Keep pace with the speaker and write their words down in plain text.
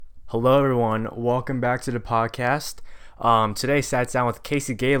Hello, everyone. Welcome back to the podcast. Today, I sat down with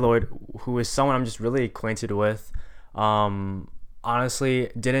Gaylord, who is someone I'm just really acquainted with.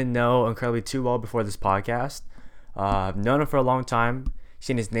 Honestly, didn't know incredibly too well before this podcast. I've known him for a long time,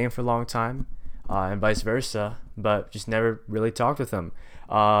 seen his name for a long time, and vice versa, but just never really talked with him.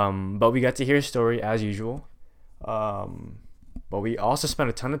 But we got to hear his story as usual. But we also spent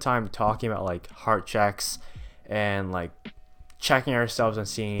a ton of time talking about like heart checks and like checking ourselves and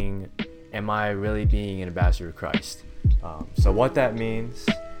seeing, am I really being an ambassador of Christ? So what that means.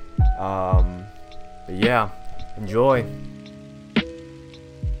 But yeah, enjoy.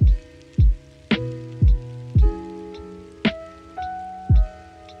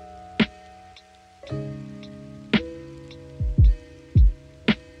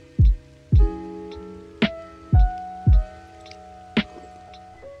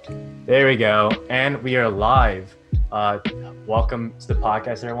 There we go. And we are live. Welcome to the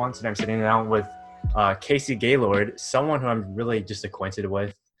podcast, everyone. Today I'm sitting down with Gaylord, someone who I'm really just acquainted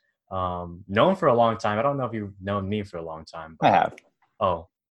with. Known for a long time. I don't know if you've known me for a long time. But, I have. Oh.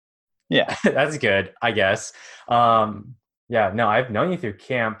 Yeah. That's good, I guess. I've known you through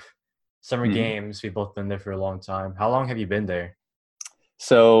camp, summer games. We've both been there for a long time. How long have you been there?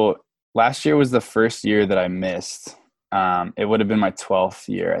 So last year was the first year that I missed. It would have been my 12th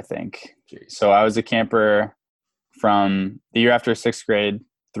year, I think. Jeez. So I was a camper from the year after sixth grade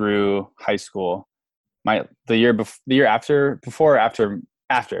through high school. After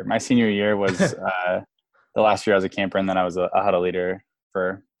my senior year was the last year I was a camper, and then I was a huddle leader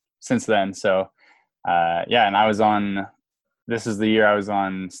since then. So and this is the year I was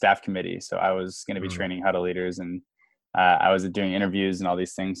on staff committee. So I was going to be training huddle leaders, and I was doing interviews and all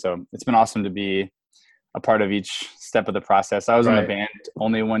these things. So it's been awesome to be a part of each step of the process. I was in the band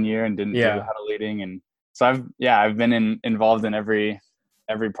only 1 year and didn't do the huddle leading, and so I've been involved in every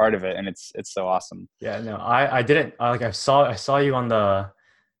part of it, and it's so awesome. Yeah, no, I didn't I saw you on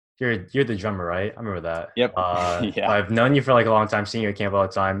you're the drummer, right? I remember that. Yep. Yeah. I've known you for like a long time, seeing you at camp all the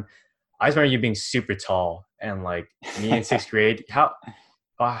time. I just remember you being super tall, and like me in sixth grade. How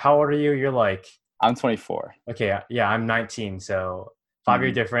old are you? You're like, I'm 24. Okay, yeah, I'm 19, so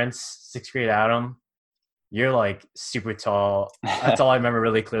 5-year difference. Sixth grade Adam, you're like super tall. That's all I remember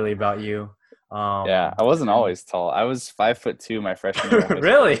really clearly about you. I wasn't always tall. I was 5'2" my freshman year.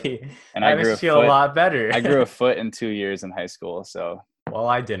 Really? And I grew a lot better. I grew a foot in 2 years in high school. So well,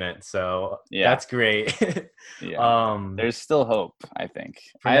 I didn't. So that's great. There's still hope, I think.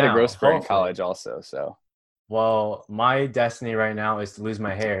 I had a growth spurt in college also. So well, my destiny right now is to lose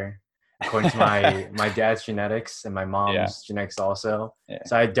my hair, according to my dad's genetics and my mom's genetics also. Yeah.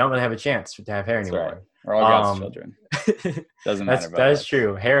 So I don't really have a chance to have hair anymore. Right. We're all God's children. Doesn't matter. That is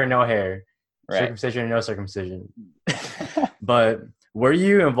true. Hair or no hair. Right. Circumcision or no circumcision. But were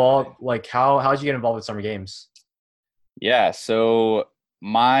you involved? Like, how did you get involved with summer games? Yeah. So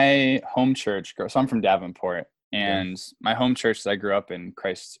my home church. So I'm from Davenport, and my home church that I grew up in,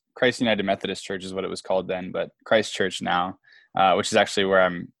 Christ United Methodist Church is what it was called then, but Christ Church now, which is actually where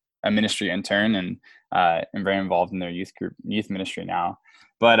I'm a ministry intern, and I'm very involved in their youth ministry now.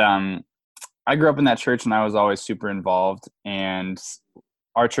 But I grew up in that church, and I was always super involved, and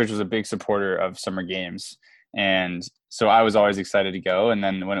our church was a big supporter of summer games. And so I was always excited to go. And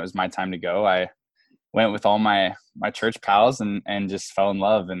then when it was my time to go, I went with all my church pals and just fell in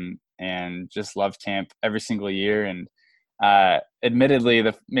love and just loved camp every single year. And admittedly,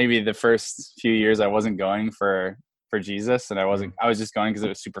 maybe the first few years I wasn't going for Jesus, and I was just going because it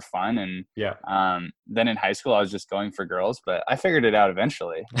was super fun. And then in high school I was just going for girls, but I figured it out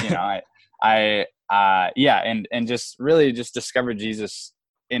eventually. And just really just discovered Jesus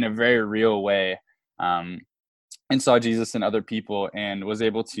in a very real way, and saw Jesus in other people, and was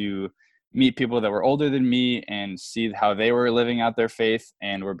able to meet people that were older than me and see how they were living out their faith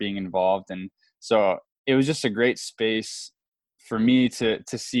and were being involved. And so it was just a great space for me to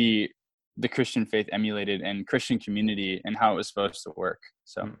see the Christian faith emulated and Christian community and how it was supposed to work.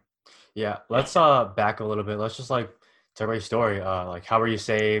 So let's back a little bit. Let's just like tell your story. Like, how were you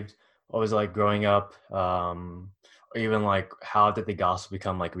saved? What was it like growing up? Or even like, how did the gospel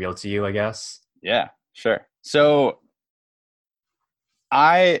become like real to you, I guess? Yeah, sure. So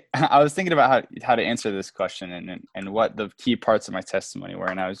I was thinking about how to answer this question and what the key parts of my testimony were.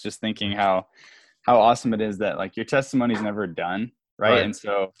 And I was just thinking how awesome it is that like your testimony is never done. Right. And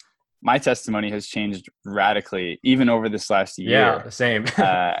so my testimony has changed radically even over this last year. Yeah, same.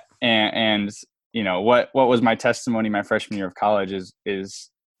 and what was my testimony my freshman year of college is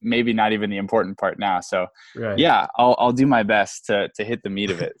maybe not even the important part now. So I'll do my best to hit the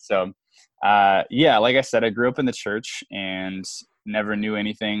meat of it. So like I said, I grew up in the church, and never knew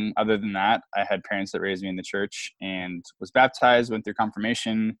anything other than that. I had parents that raised me in the church and was baptized, went through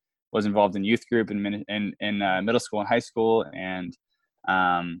confirmation, was involved in youth group in middle school and high school. And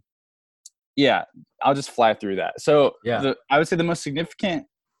yeah, I'll just fly through that. So Yeah. I would say the most significant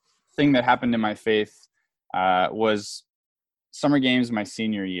thing that happened in my faith was summer games my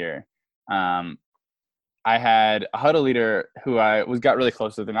senior year. I had a huddle leader who got really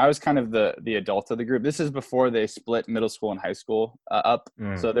close with, and I was kind of the adult of the group. This is before they split middle school and high school up.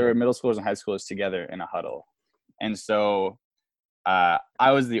 So there were middle schoolers and high schoolers together in a huddle. And so I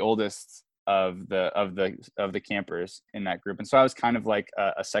was the oldest of the campers in that group. And so I was kind of like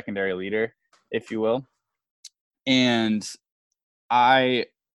a secondary leader, if you will. And I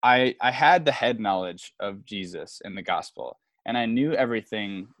had the head knowledge of Jesus and the gospel, and I knew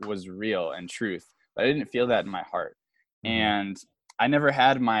everything was real and truth, but I didn't feel that in my heart. And I never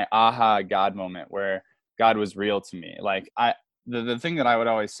had my aha God moment where God was real to me. Like the thing that I would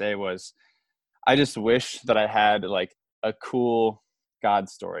always say was, I just wish that I had like a cool God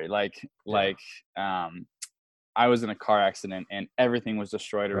story. Like I was in a car accident and everything was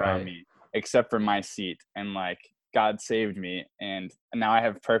destroyed around me except for my seat, and like God saved me, and now I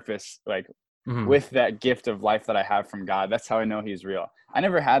have purpose, like with that gift of life that I have from God. That's how I know he's real. I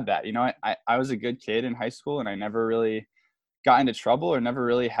never had that. You know, I was a good kid in high school, and I never really got into trouble or never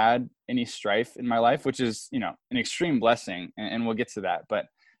really had any strife in my life, which is, you know, an extreme blessing. And we'll get to that. But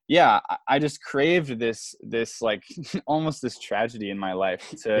yeah, I just craved this like almost this tragedy in my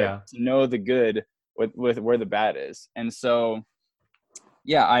life to know the good with where the bad is. And so,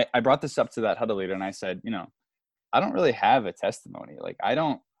 yeah, I brought this up to that huddle leader, and I said, you know, I don't really have a testimony. Like I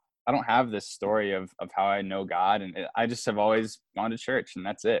don't have this story of how I know God, and I just have always gone to church, and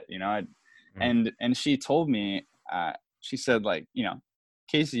that's it, you know. And she told me, she said, like, you know,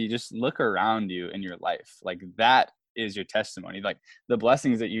 Casey, just look around you in your life. Like that is your testimony. Like the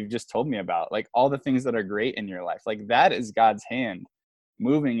blessings that you've just told me about, like all the things that are great in your life, like that is God's hand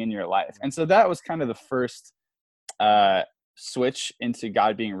moving in your life. And so that was kind of the first switch into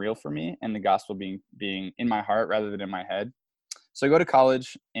God being real for me and the gospel being in my heart rather than in my head. So I go to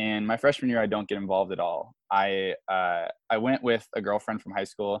college, and my freshman year, I don't get involved at all. I went with a girlfriend from high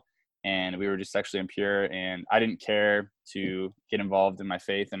school, and we were just sexually impure, and I didn't care to get involved in my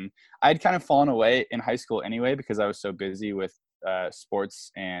faith. And I'd kind of fallen away in high school anyway, because I was so busy with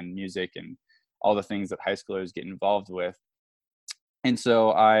sports and music and all the things that high schoolers get involved with. And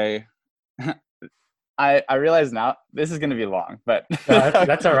so I realize now this is going to be long, but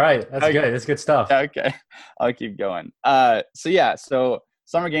that's all right. That's okay. good. That's good stuff. Okay. I'll keep going. So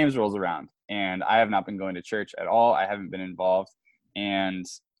summer games rolls around, and I have not been going to church at all. I haven't been involved, and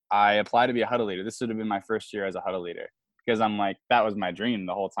I applied to be a huddle leader. This would have been my first year as a huddle leader, because I'm like, that was my dream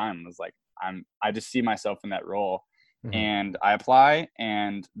the whole time, was like, I just see myself in that role. And I apply,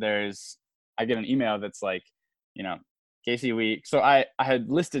 and I get an email that's like, you know, Casey, so I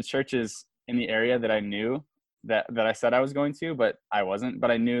had listed churches in the area that I knew that I said I was going to, but I wasn't.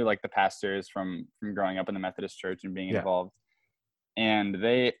 But I knew like the pastors from growing up in the Methodist church and being involved. And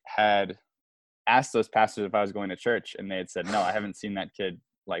they had asked those pastors if I was going to church, and they had said, no, I haven't seen that kid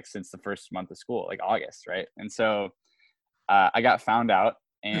like since the first month of school, like August, right? And so I got found out,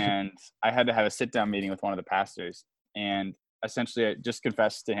 and I had to have a sit down meeting with one of the pastors, and essentially I just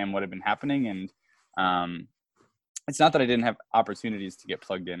confessed to him what had been happening. And it's not that I didn't have opportunities to get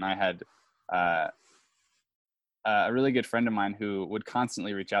plugged in. I had a really good friend of mine who would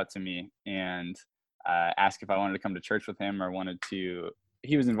constantly reach out to me and ask if I wanted to come to church with him, or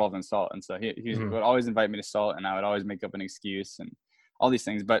he was involved in SALT. And so he would always invite me to SALT, and I would always make up an excuse and all these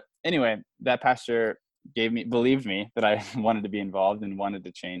things. But anyway, that pastor believed me that I wanted to be involved and wanted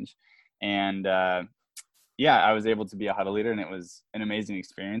to change. And I was able to be a huddle leader, and it was an amazing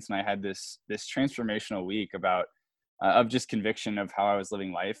experience. And I had this transformational week of just conviction of how I was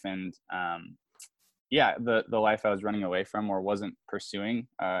living life, and the life I was running away from or wasn't pursuing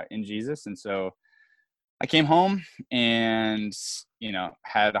in Jesus. And so I came home and, you know,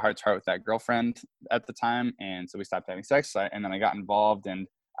 had a heart to heart with that girlfriend at the time. And so we stopped having sex, and then I got involved. And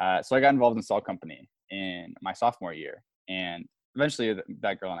so I got involved in Salt Company in my sophomore year. And eventually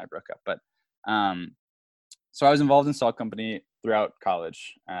that girl and I broke up. But so I was involved in Salt Company throughout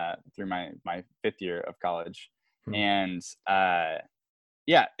college, through my fifth year of college. And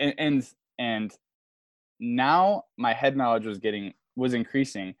and now my head knowledge was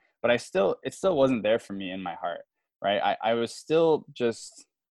increasing, but it still wasn't there for me in my heart, right? I was still just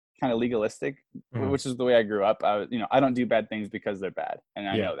kind of legalistic, which is the way I grew up. I don't do bad things because they're bad, and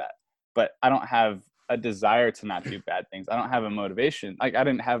I know that, but I don't have a desire to not do bad things. I don't have a motivation. Like I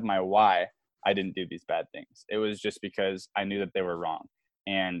didn't have my why I didn't do these bad things. It was just because I knew that they were wrong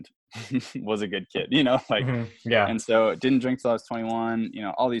and was a good kid, like, Yeah. and so didn't drink till I was 21,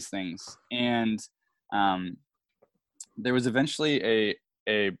 all these things. And there was eventually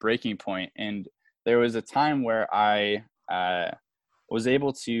a breaking point, and there was a time where I was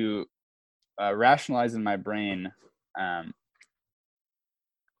able to rationalize in my brain kind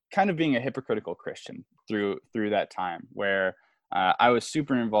of being a hypocritical Christian through that time where I was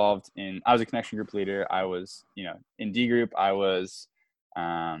super involved I was a connection group leader. I was, in D group. I was,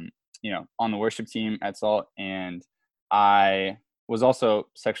 on the worship team at Salt, and I was also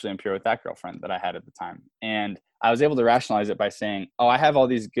sexually impure with that girlfriend that I had at the time. And I was able to rationalize it by saying, oh, I have all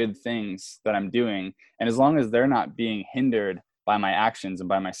these good things that I'm doing, and as long as they're not being hindered by my actions and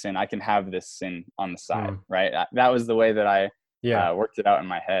by my sin, I can have this sin on the side, right? That was the way that I worked it out in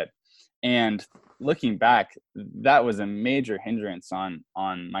my head. And looking back, that was a major hindrance on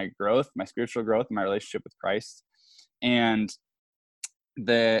my growth, my spiritual growth, my relationship with Christ. And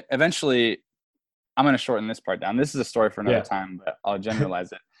eventually, I'm going to shorten this part down. This is a story for another time, but I'll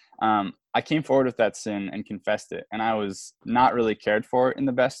generalize it. I came forward with that sin and confessed it, and I was not really cared for in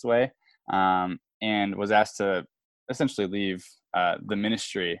the best way, and was asked to essentially leave the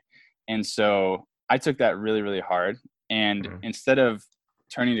ministry. And so I took that really, really hard. And instead of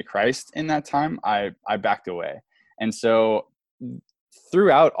turning to Christ in that time, I backed away. And so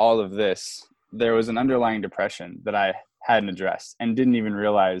throughout all of this, there was an underlying depression that I hadn't addressed and didn't even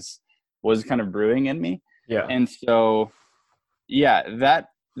realize was kind of brewing in me. Yeah. And so, that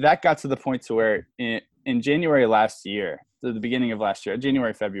got to the point to where in January last year, to the beginning of last year,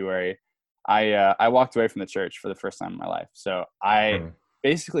 January, February, I walked away from the church for the first time in my life. So I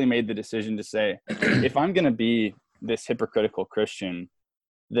basically made the decision to say, if I'm going to be this hypocritical Christian,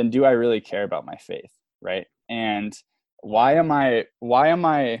 then do I really care about my faith, right? And why am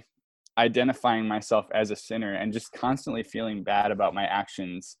I identifying myself as a sinner and just constantly feeling bad about my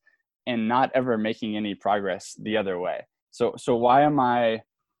actions and not ever making any progress the other way? So why am I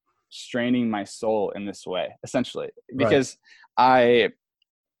straining my soul in this way, essentially? Because I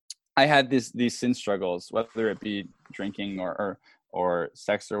had these sin struggles, whether it be drinking or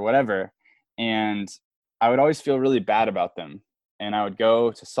sex or whatever, and I would always feel really bad about them. And I would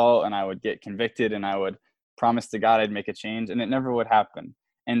go to Salt and I would get convicted and I would promise to God I'd make a change, and it never would happen.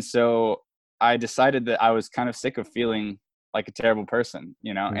 And so I decided that I was kind of sick of feeling like a terrible person,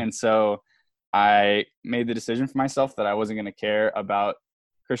 and so I made the decision for myself that I wasn't going to care about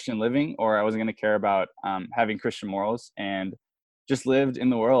Christian living, or I wasn't going to care about having Christian morals, and just lived in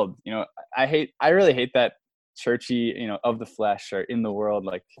the world. I really hate that churchy, of the flesh or in the world,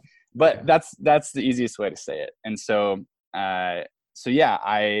 like, but that's the easiest way to say it. And so, I,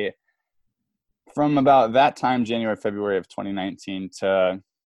 from about that time, January, February of 2019 to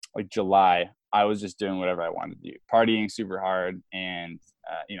like July, I was just doing whatever I wanted to do, partying super hard and,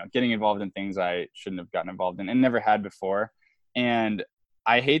 getting involved in things I shouldn't have gotten involved in and never had before. And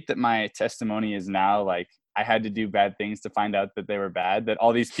I hate that my testimony is now like, I had to do bad things to find out that they were bad, that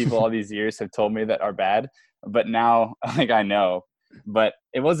all these people, all these years have told me that are bad. But now, like, I know, but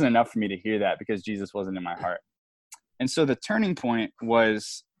it wasn't enough for me to hear that because Jesus wasn't in my heart. And so the turning point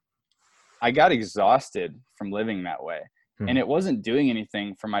was I got exhausted from living that way. And it wasn't doing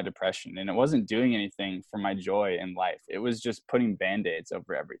anything for my depression, and it wasn't doing anything for my joy in life. It was just putting Band-Aids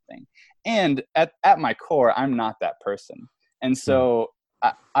over everything. And at my core, I'm not that person. And so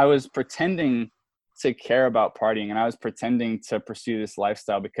I was pretending to care about partying, and I was pretending to pursue this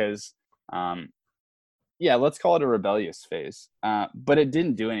lifestyle because, let's call it a rebellious phase. But it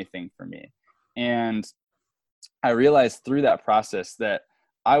didn't do anything for me. And I realized through that process that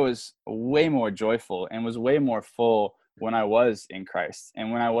I was way more joyful and was way more full when I was in Christ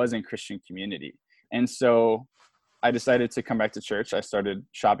and when I was in Christian community. And so I decided to come back to church. I started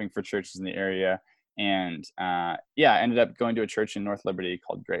shopping for churches in the area, and I ended up going to a church in North Liberty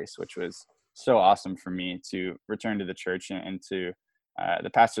called Grace, which was so awesome for me to return to the church and to the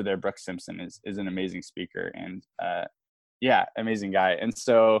pastor there, Brooke Simpson, is an amazing speaker and amazing guy. And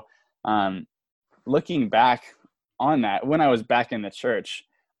so looking back on that, when I was back in the church,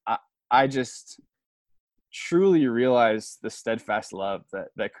 I just truly realize the steadfast love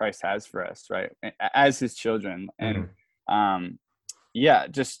that Christ has for us, right, as his children. And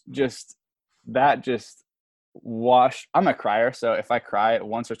just wash. I'm a crier, so if I cry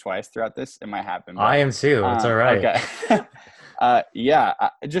once or twice throughout this, it might happen. But, I am too. It's all right. Okay.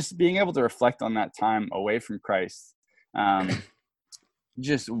 Just being able to reflect on that time away from Christ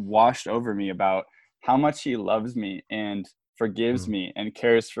just washed over me about how much he loves me and forgives me and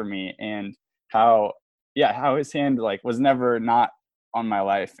cares for me, and how his hand like was never not on my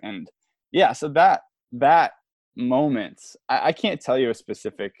life. And yeah, so that moment, I can't tell you a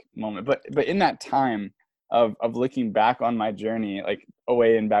specific moment, but in that time of looking back on my journey, like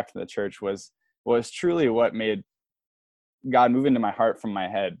away and back from the church, was truly what made God move into my heart from my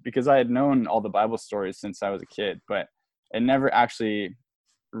head, because I had known all the Bible stories since I was a kid, but it never actually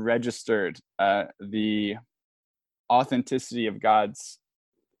registered the authenticity of God's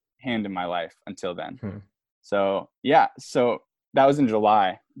hand in my life until then. Hmm. So yeah, so that was in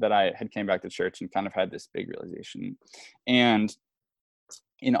July that I had came back to church and kind of had this big realization. And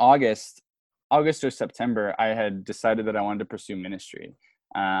in August or September, I had decided that I wanted to pursue ministry.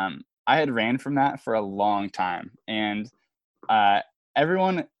 I had ran from that for a long time, and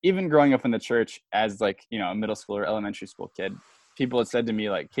everyone, even growing up in the church as like, you know, a middle school or elementary school kid, people had said to me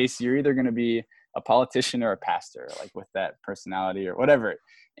like, Casey, you're either going to be a politician or a pastor, like with that personality or whatever.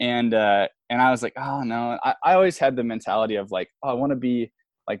 And I was like, oh no, I always had the mentality of like, oh, I want to be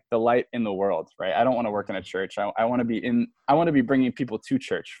like the light in the world, right? I don't want to work in a church. I want to be bringing people to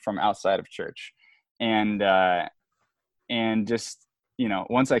church from outside of church. And just, you know,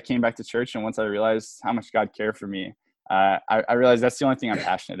 once I came back to church and once I realized how much God cared for me, I realized that's the only thing I'm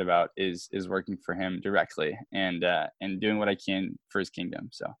passionate about is working for him directly and doing what I can for his kingdom.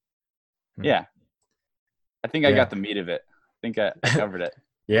 So yeah, I think I Yeah. got the meat of it. I think I covered it.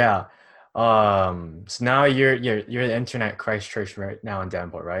 Yeah. So now you're the intern at Christ Church right now in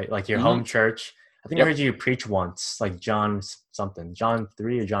Davenport, right? Like your Mm-hmm. home church. I think I Yep. heard you preach once, like John something, John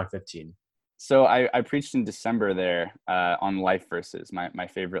 3 or John 15. So I preached in December there on life verses, my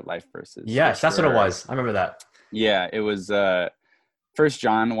favorite life verses, Yes, which that's what it were, was. I remember that. yeah, it was 1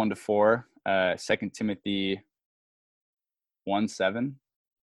 John 1-4, 2 Timothy 1:7,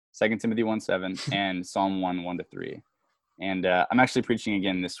 2 Timothy 1:7, and Psalm 1:1-3. And I'm actually preaching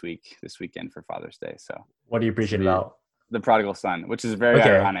again this weekend for Father's Day. So What are you this will preaching be about? the prodigal son, which is very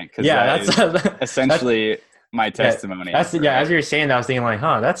Okay. ironic because Yeah, that that's is that's essentially my yeah, testimony, that's yeah. right? As you were saying that, I was thinking like,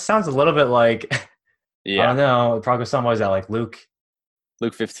 huh, that sounds a little bit like I don't Yeah, know. The prodigal son was that like Luke.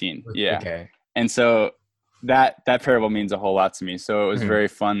 Luke 15. Yeah, Okay. and so that parable means a whole lot to me. So it was Mhm. very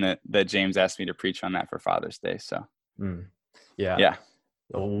fun that James asked me to preach on that for Father's Day. So Mm. Yeah. yeah.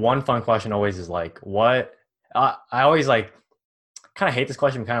 The one fun question always is like, what? I always like kind of hate this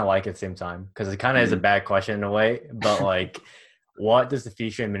question, but kind of like it at the same time because it kind of is a Mhm. bad question in a way. But like, what does the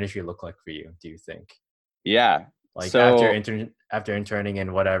future in ministry look like for you? Do you think? Yeah. Like So after interning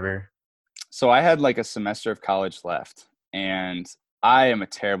and whatever. I had like a semester of college left, and I am a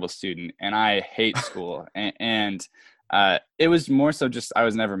terrible student and I hate school. And it was more so just I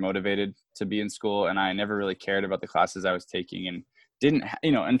was never motivated to be in school, and I never really cared about the classes I was taking, and didn't,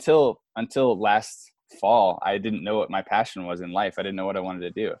 you know, until last fall, I didn't know what my passion was in life. I didn't know what I wanted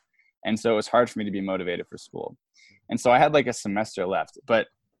to do. And so it was hard for me to be motivated for school. And so I had like a semester left, but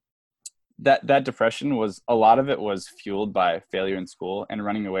that depression was, a lot of it was fueled by failure in school and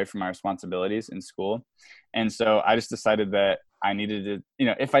running away from my responsibilities in school. And so I just decided that I needed to, you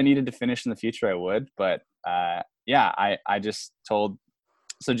know, if I needed to finish in the future, I would. But yeah, I just told,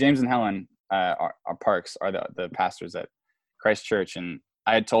 so James and Helen, our Parks, are the pastors at Christ Church. And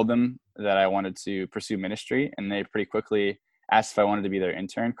I had told them that I wanted to pursue ministry, and they pretty quickly asked if I wanted to be their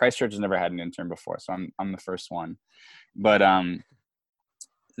intern. Christ Church has never had an intern before, so I'm the first one. But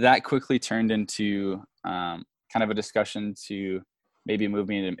that quickly turned into kind of a discussion to maybe move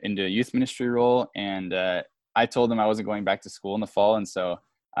me into a youth ministry role. And I told them I wasn't going back to school in the fall. And so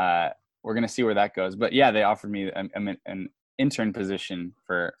we're going to see where that goes. But yeah, they offered me an intern position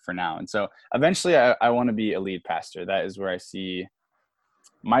for now. And so eventually I want to be a lead pastor. That is where I see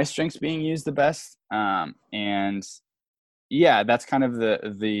my strengths being used the best. And yeah, that's kind of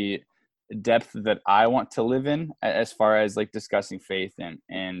the depth that I want to live in as far as like discussing faith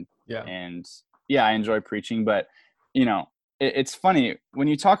Yeah. and yeah, I enjoy preaching. But you know, it's funny when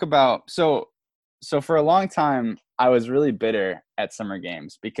you talk about, so for a long time I was really bitter at summer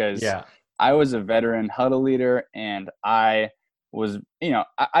games because Yeah. I was a veteran huddle leader, and I was, you know,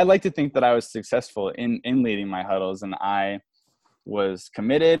 I like to think that I was successful in leading my huddles, and I was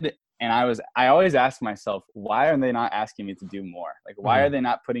committed. And I always ask myself, why are they not asking me to do more? Like, why are Mhm. they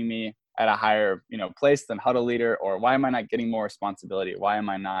not putting me at a higher, you know, place than huddle leader? Or why am I not getting more responsibility? Why am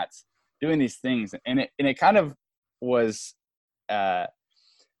I not doing these things? And it kind of was uh,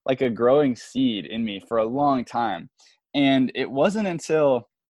 like a growing seed in me for a long time. And it wasn't until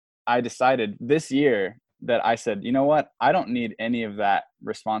I decided this year that I said, you know what? I don't need any of that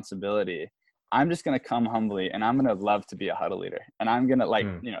responsibility. I'm just going to come humbly, and I'm going to love to be a huddle leader. And I'm going to, like,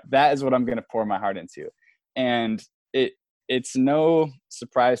 Mm. you know, that is what I'm going to pour my heart into. And it it's no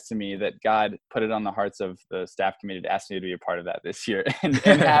surprise to me that God put it on the hearts of the staff committee to ask me to be a part of that this year and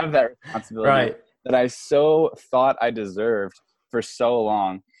have that responsibility Right. that I so thought I deserved for so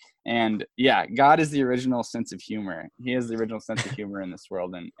long. And yeah, God is the original sense of humor. He is the original sense of humor in this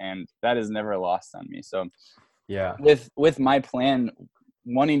world, and that is never lost on me. So Yeah. with my plan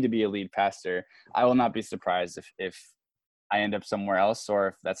wanting to be a lead pastor, I will not be surprised if I end up somewhere else, or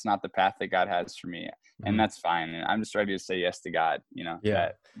if that's not the path that God has for me, and Mhm. that's fine. And I'm just ready to say yes to God.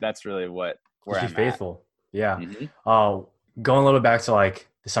 Yeah. That's really where Just be I'm at. faithful. Yeah. Hmm. Uh, Going a little bit back to like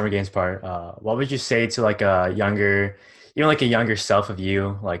the summer games part, what would you say to like a younger, even like a younger self of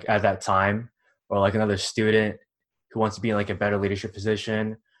you, like at that time, or like another student who wants to be in like a better leadership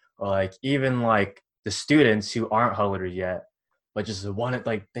position, or like even like the students who aren't huddle leaders yet, but just want it,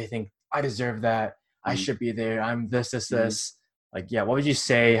 like they think I deserve that, I Hmm. should be there, I'm this, Hmm. this. Like, yeah, what would you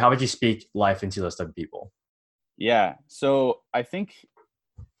say? How would you speak life into those type of people? Yeah. So I think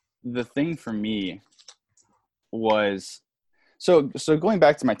the thing for me was, so going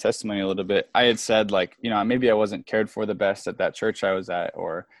back to my testimony a little bit, I had said, like, maybe I wasn't cared for the best at that church I was at,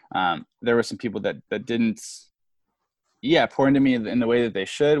 or there were some people that didn't, pour into me in the way that they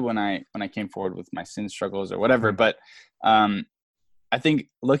should when I came forward with my sin struggles or whatever. Mhm. But I think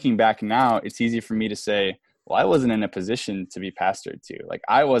looking back now, it's easy for me to say, well, I wasn't in a position to be pastored to. Like,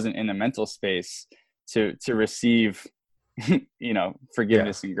 I wasn't in a mental space to receive, Yeah.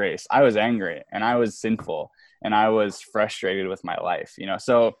 forgiveness and grace. I was angry and I was sinful and I was frustrated with my life.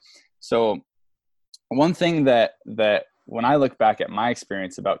 So one thing that when I look back at my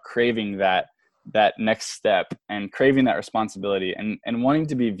experience about craving that next step and craving that responsibility and wanting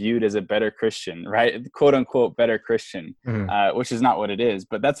to be viewed as a better Christian, right? Quote unquote, better Christian, Mhm. which is not what it is,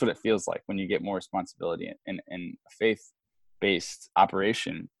 but that's what it feels like when you get more responsibility in a faith-based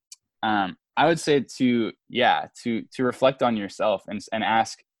operation. I would say to reflect on yourself and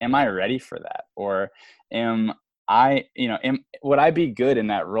ask, am I ready for that? Or am would I be good in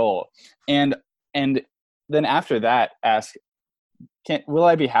that role? And and then after that, ask, will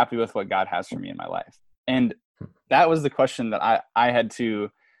I be happy with what God has for me in my life? And that was the question that I had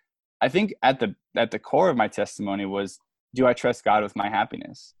to, I think at the core of my testimony was, do I trust God with my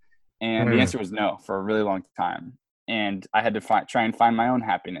happiness? And the Mhm. answer was no for a really long time. And I had to try and find my own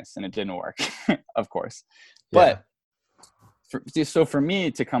happiness, and it didn't work, of course. Yeah. But so for me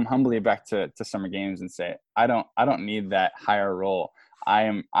to come humbly back to summer games and say, I don't need that higher role. I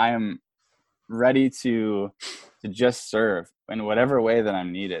am ready to just serve in whatever way that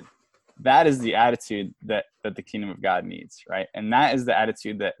I'm needed. That is the attitude that the kingdom of God needs, right? And that is the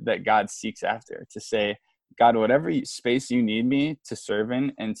attitude that God seeks after, to say, God, whatever space you need me to serve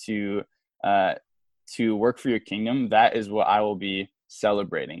in and to work for your kingdom, that is what I will be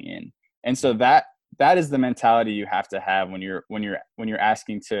celebrating in. And so that is the mentality you have to have when you're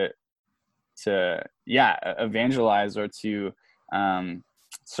asking to evangelize or to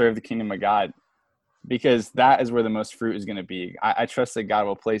serve the kingdom of God, because that is where the most fruit is going to be. I trust that God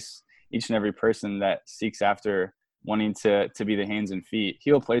will place each and every person that seeks after wanting to be the hands and feet.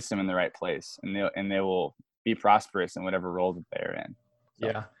 He will place them in the right place, and they will be prosperous in whatever role that they're in. So,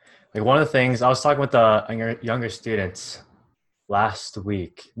 Yeah. Like one of the things I was talking with the younger students last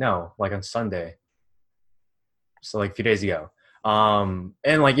week, no, like on Sunday. So like a few days ago. And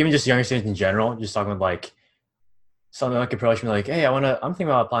like even just younger students in general, just talking with like someone like approached me like, hey, I'm thinking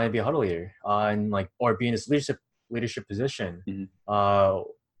about applying to be a huddle leader, and like, or be in this leadership position. mhm.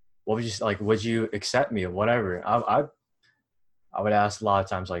 What would you like? Would you accept me or whatever? I would ask a lot of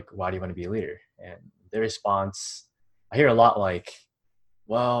times like, why do you want to be a leader? And their response, I hear a lot like,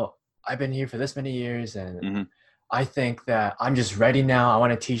 well, I've been here for this many years and Mhm. I think that I'm just ready now. I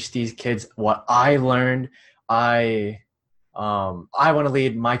want to teach these kids what I learned. I I want to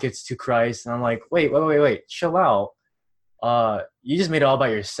lead my kids to Christ. And I'm like, wait, chill out. You just made it all by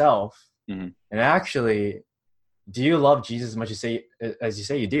yourself. Mhm. And actually, do you love Jesus as much as you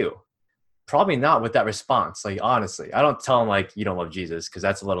say you do? Probably not with that response. Like honestly, I don't tell them like you don't love Jesus, because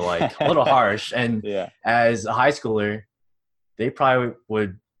that's a little harsh. And Yeah. as a high schooler, they probably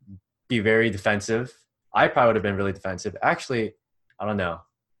would be very defensive. I probably would have been really defensive. Actually, I don't know,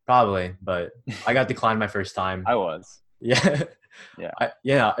 probably, but I got declined my first time. I was. Yeah, Yeah.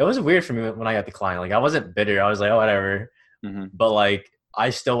 yeah, it was weird for me when I got declined. Like I wasn't bitter. I was like, oh, whatever. Mhm. But like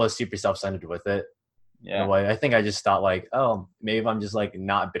I still was super self-centered with it in a Yeah. way. I think I just thought like, oh, maybe if I'm just like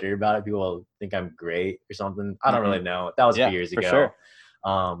not bitter about it, people will think I'm great or something. I don't really Mhm. know. That was a few Yeah, years for ago. sure.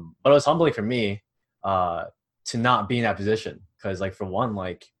 But it was humbling for me uh, to not be in that position, because like for one,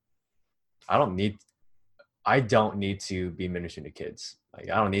 like I don't need I don't need to be ministering to kids. Like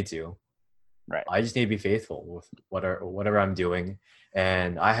I don't need to. Right. I just need to be faithful with whatever I'm doing.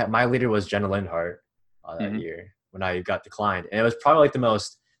 And my leader was Jenna Lindhart that Mm-hmm. year when I got declined, and it was probably like the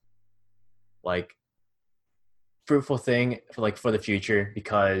most like fruitful thing for the future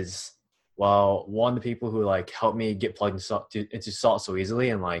because well, one of the people who like helped me get plugged into salt so easily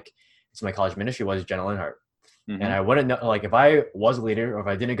and like into my college ministry was Jenna Lindhart. And Mm-hmm. I wouldn't know, like, if I was a leader or if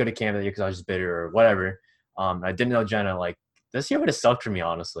I didn't go to camp that year because I was just bitter or whatever, I didn't know Jenna, like, this year would have sucked for me,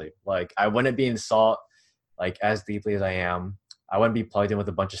 honestly. Like, I wouldn't be in salt, like, as deeply as I am. I wouldn't be plugged in with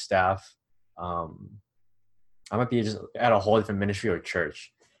a bunch of staff. Um, I might be just at a whole different ministry or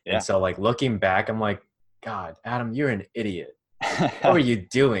church. And Yeah. so, like, looking back, I'm like, God, Adam, you're an idiot. Like, what were you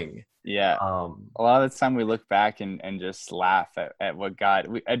doing? Yeah. Um, A lot of the time we look back and just laugh at what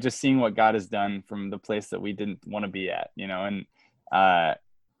at just seeing what God has done from the place that we didn't want to be at, and uh,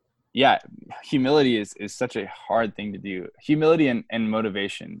 yeah, humility is such a hard thing to do. Humility and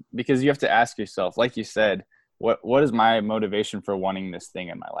motivation, because you have to ask yourself, like you said, what is my motivation for wanting this thing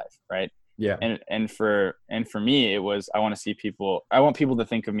in my life, right? yeah. And for me, it was I want people to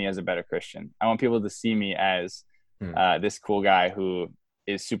think of me as a better Christian. I want people to see me as Hmm. this cool guy who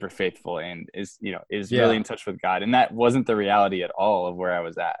is super faithful and is really Yeah. in touch with God. And that wasn't the reality at all of where I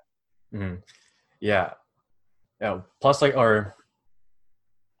was at. Hmm. Yeah. Yeah. Plus, like, or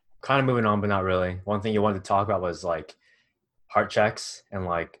kind of moving on, but not really. One thing you wanted to talk about was like heart checks and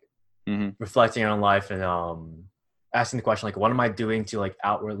like Mm-hmm. reflecting on life and asking the question like, what am I doing to like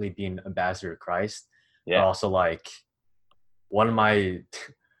outwardly be an ambassador of Christ, but Yeah. also like, what am I,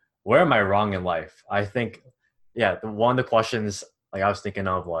 where am I wrong in life? I think, yeah, one of the questions like I was thinking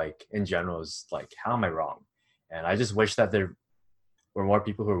of like in general is like, how am I wrong? And I just wish that there were more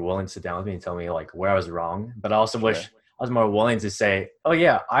people who were willing to sit down with me and tell me like where I was wrong. But I also Sure. wish I was more willing to say, oh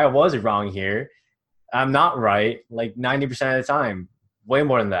yeah, I was wrong here. I'm not right like 90% of the time, way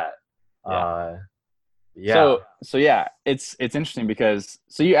more than that. Yeah. Uh, yeah. So yeah, it's interesting because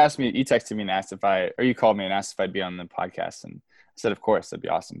you texted me and asked or you called me and asked if I'd be on the podcast, and I said, of course, that'd be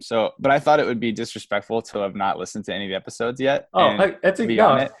awesome. So, but I thought it would be disrespectful to have not listened to any of the episodes yet Oh, and that's a be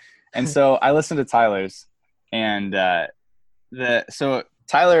on no. it. And so I listened to Tyler's, and so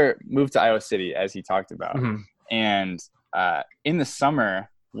Tyler moved to Iowa City, as he talked about, Mhm. and in the summer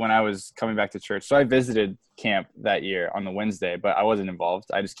when I was coming back to church, so I visited camp that year on the Wednesday, but I wasn't involved.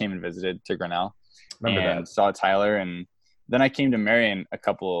 I just came and visited to Grinnell Remember and that. saw Tyler, and then I came to Marion a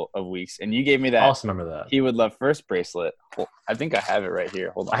couple of weeks, and you gave me that Also remember that. He Would Love First bracelet. Well, I think I have it right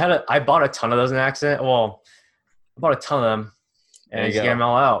here. Hold on. I bought a ton of those in accident. Well, I bought a ton of them and There I you just gave go. them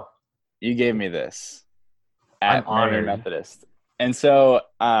all out. You gave me this I'm at Marion honored. Methodist, and so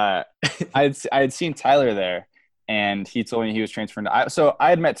I had seen Tyler there, and he told me he was transferring to. So I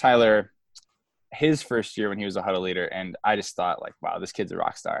had met Tyler his first year when he was a huddle leader, and I just thought like, wow, this kid's a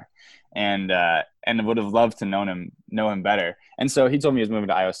rock star, and would have loved to know him better. And so he told me he was moving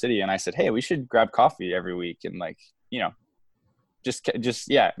to Iowa City, and I said, hey, we should grab coffee every week and like just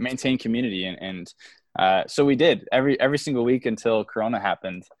maintain community, and so we did every single week until Corona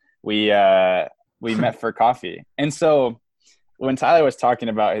happened. We met for coffee, and so when Tyler was talking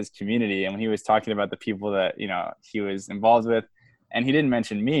about his community and when he was talking about the people that he was involved with, and he didn't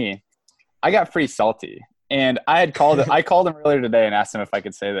mention me, I got pretty salty. And I called him earlier today and asked him if I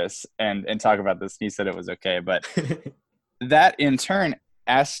could say this and talk about this. And he said it was okay. But that in turn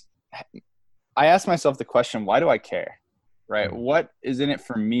I asked myself the question, why do I care? Right? Mm. What is in it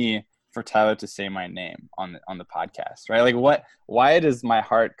for me for Tyler to say my name on the podcast? Right? Like why does my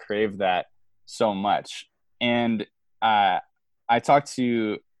heart crave that so much? And I talked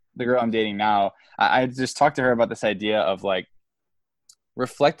to the girl I'm dating now. I just talked to her about this idea of like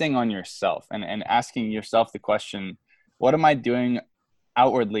reflecting on yourself and asking yourself the question, what am I doing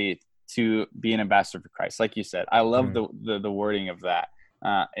outwardly to be an ambassador for Christ? Like you said, I love the wording of that.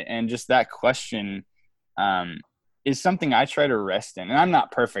 And just that question is something I try to rest in. And I'm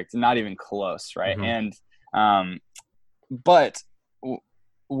not perfect, not even close, right? Mm-hmm. And but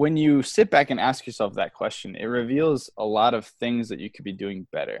when you sit back and ask yourself that question, it reveals a lot of things that you could be doing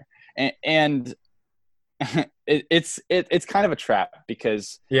better. And it's kind of a trap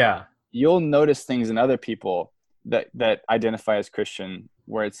because you'll notice things in other people that identify as Christian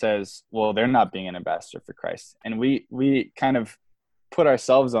where it says, well, they're not being an ambassador for Christ. And we kind of put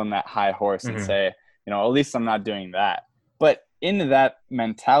ourselves on that high horse and say, at least I'm not doing that. But in that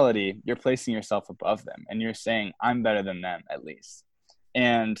mentality, you're placing yourself above them and you're saying, I'm better than them at least.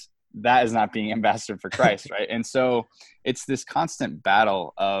 And that is not being ambassador for Christ, right? And so it's this constant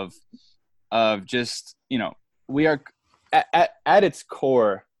battle of just, we are at its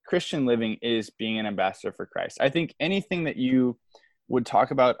core, Christian living is being an ambassador for Christ. I think anything that you would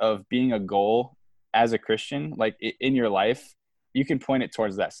talk about of being a goal as a Christian, like in your life, you can point it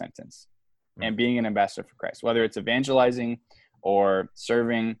towards that sentence and being an ambassador for Christ, whether it's evangelizing or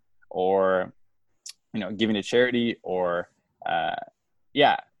serving or, giving to charity or,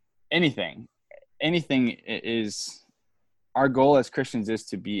 anything is, our goal as Christians is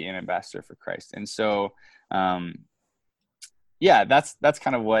to be an ambassador for Christ. And so, that's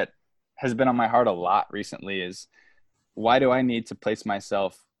kind of what has been on my heart a lot recently is, why do I need to place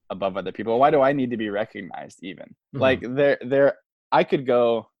myself above other people? Why do I need to be recognized even? Like I could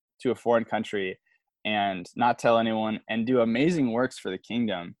go to a foreign country and not tell anyone and do amazing works for the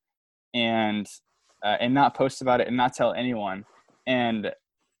kingdom and not post about it and not tell anyone. And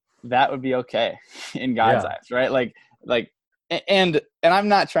that would be okay in God's eyes, right? And I'm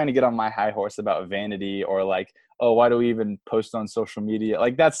not trying to get on my high horse about vanity or like, oh, why do we even post on social media?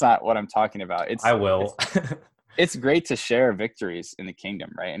 Like, that's not what I'm talking about. I will. It's great to share victories in the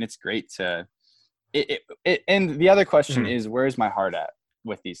kingdom, right? And it's great to and the other question is, where's my heart at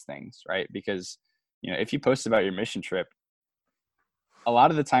with these things, right? Because if you post about your mission trip, a lot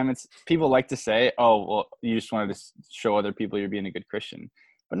of the time it's people like to say, oh, well, you just wanted to show other people you're being a good Christian.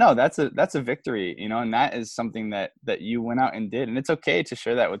 But no, that's a victory, and that is something that you went out and did. And it's okay to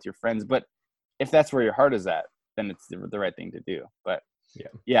share that with your friends. But if that's where your heart is at, then it's the right thing to do. But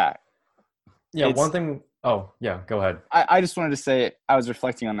yeah. One thing. Oh yeah, go ahead. I just wanted to say, I was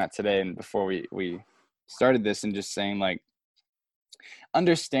reflecting on that today, and before we started this, and just saying, like,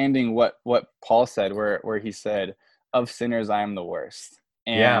 understanding what Paul said, where he said, "Of sinners, I am the worst."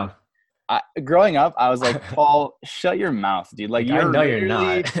 And growing up, I was like, Paul, shut your mouth, dude. Like, I know you're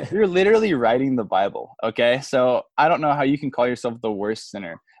not. You're literally writing the Bible. Okay. So I don't know how you can call yourself the worst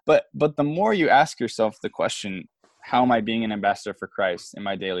sinner, but the more you ask yourself the question, how am I being an ambassador for Christ in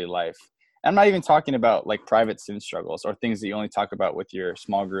my daily life? I'm not even talking about like private sin struggles or things that you only talk about with your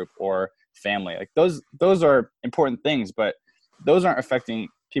small group or family. Like those are important things, but those aren't affecting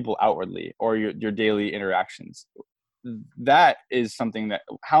people outwardly or your daily interactions. That is something that,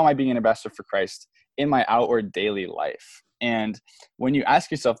 how am I being an ambassador for Christ in my outward daily life? And when you ask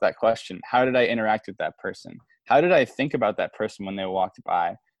yourself that question, how did I interact with that person? How did I think about that person when they walked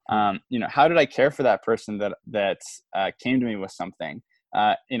by? How did I care for that person that came to me with something?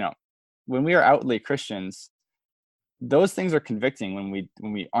 When we are outwardly Christians, those things are convicting when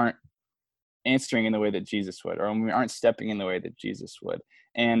we aren't answering in the way that Jesus would, or when we aren't stepping in the way that Jesus would.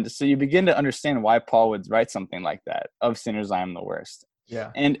 And so you begin to understand why Paul would write something like that, "Of sinners, I am the worst."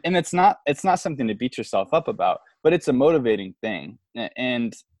 Yeah. And it's not something to beat yourself up about, but it's a motivating thing.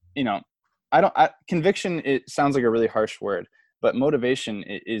 And, conviction, it sounds like a really harsh word, but motivation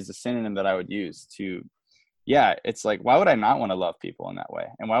is a synonym that I would use to, it's like, why would I not want to love people in that way?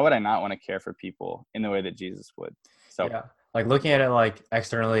 And why would I not want to care for people in the way that Jesus would? So like looking at it like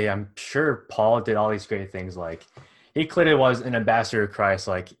externally, I'm sure Paul did all these great things. Like he clearly was an ambassador of Christ,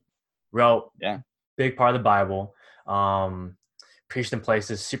 like wrote big part of the Bible, preached in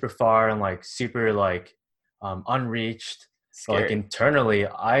places super far and like super like unreached. So, like internally,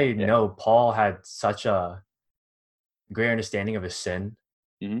 I know Paul had such a great understanding of his sin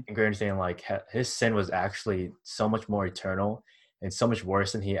and great understanding like his sin was actually so much more eternal and so much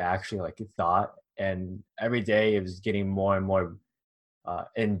worse than he actually like thought. And every day it was getting more and more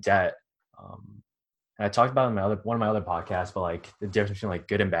in debt. And I talked about it in one of my other podcasts, but like the difference between like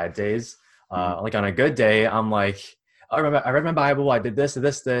good and bad days. Like on a good day, I'm like, I read my Bible, I did this,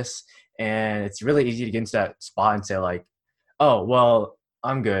 and it's really easy to get into that spot and say like, oh, well,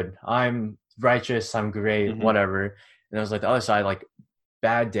 I'm good, I'm righteous, I'm great, whatever. And it was like the other side, like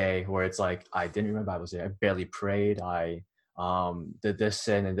bad day, where it's like I didn't read my Bible today, I barely prayed, I did this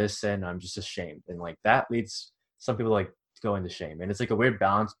sin and this sin, I'm just ashamed. And like that leads some people like to go into shame. And it's like a weird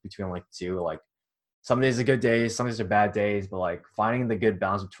balance between like two, like some days are good days, some days are bad days, but like finding the good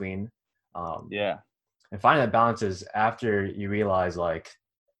balance between and finding that balance is after you realize like,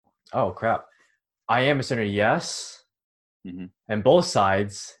 oh crap, I am a sinner, yes, and both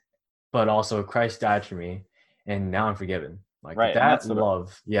sides, but also Christ died for me and now I'm forgiven. Like that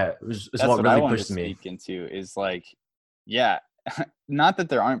love, is what really pushed me. Speak into is like, not that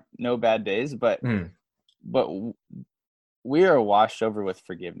there aren't no bad days, but we are washed over with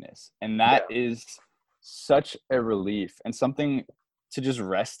forgiveness, and that is such a relief and something to just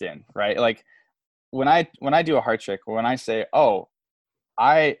rest in, right? Like when I do a heart check, or when I say, oh,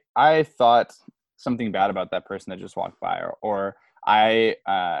 I thought something bad about that person that just walked by, or I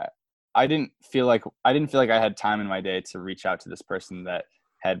didn't feel like I had time in my day to reach out to this person that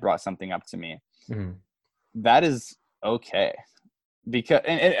had brought something up to me. That is okay. because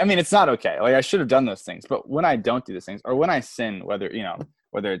and I mean, it's not okay. Like, I should have done those things, but when I don't do those things, or when I sin, whether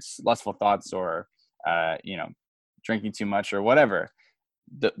it's lustful thoughts or drinking too much or whatever,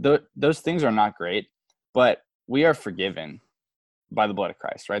 those things are not great, but we are forgiven by the blood of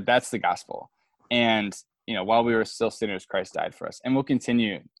Christ, right? That's the gospel. And while we were still sinners, Christ died for us, and we'll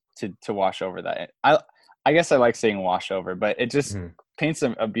continue to wash over that. I guess I like saying wash over, but it just paints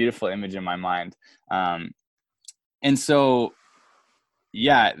a beautiful image in my mind. And so,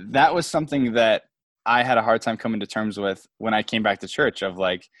 yeah, that was something that I had a hard time coming to terms with when I came back to church, of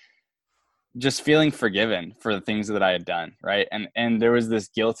like just feeling forgiven for the things that I had done, right? And there was this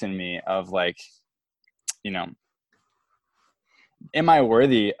guilt in me of like, am I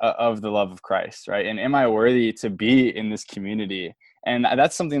worthy of the love of Christ, right? And am I worthy to be in this community? And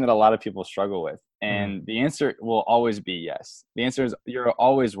that's something that a lot of people struggle with. And the answer will always be yes. The answer is, you're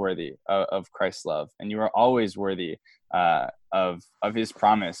always worthy of Christ's love, and you are always worthy of his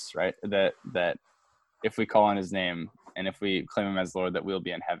promise, right? That if we call on his name and if we claim him as Lord, that we'll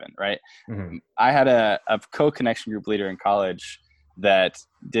be in heaven, right? I had a co-connection group leader in college that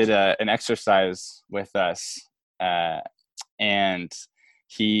did an exercise with us, and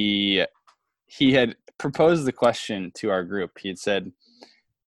he had proposed the question to our group. He had said,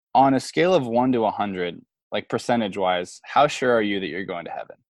 on a scale of 1 to 100, like percentage wise, how sure are you that you're going to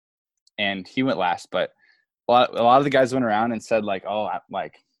heaven? And he went last, but a lot of the guys went around and said like, oh,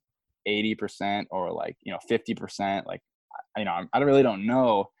 like 80% or like, 50%, like, I really don't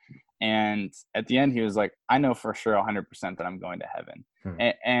know. And at the end, he was like, I know for sure 100% that I'm going to heaven.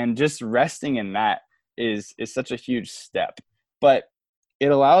 And just resting in that is such a huge step. But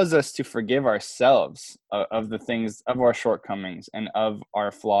it allows us to forgive ourselves of the things, of our shortcomings and of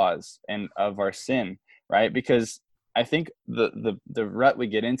our flaws and of our sin, right? Because I think the rut we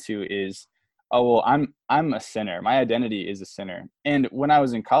get into is, oh, well, I'm a sinner. My identity is a sinner. And when I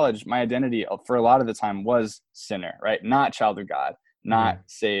was in college, my identity for a lot of the time was sinner, right? Not child of God, not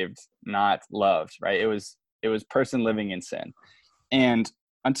saved, not loved, right? It was person living in sin. And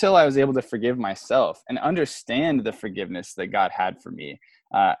until I was able to forgive myself and understand the forgiveness that God had for me,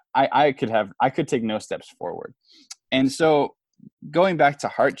 I could take no steps forward. And so going back to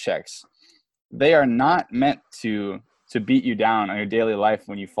heart checks, they are not meant to beat you down on your daily life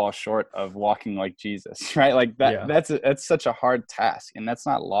when you fall short of walking like Jesus, right? Like that's such a hard task, and that's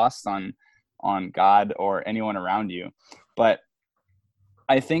not lost on God or anyone around you. But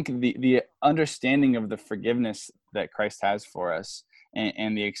I think the understanding of the forgiveness that Christ has for us,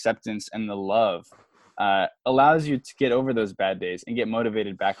 and the acceptance and the love allows you to get over those bad days and get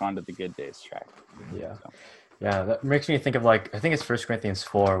motivated back onto the good days track. Yeah. So. Yeah, that makes me think of I think it's 1 Corinthians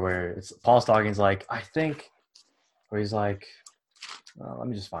 4, where it's Paul's talking. He's like, where he's like, let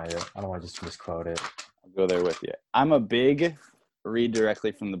me just find it. I don't want to just misquote it. I'll go there with you. I'm a big read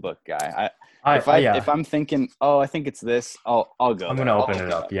directly from the book guy. If I'm thinking, I think it's this, I'll go. I'm going to open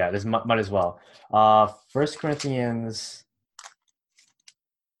it up. Yeah, this might as well. 1 Corinthians.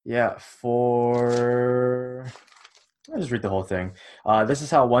 Yeah, I'll just read the whole thing. This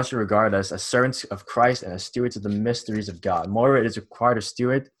is how one should regard us, as servants of Christ and as stewards of the mysteries of God. Moreover, it is required of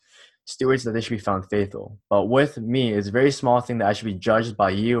stewards that they should be found faithful. But with me, it's a very small thing that I should be judged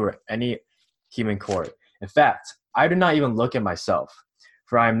by you or any human court. In fact, I do not even look at myself,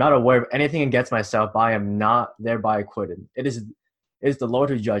 for I am not aware of anything against myself, but I am not thereby acquitted. It is the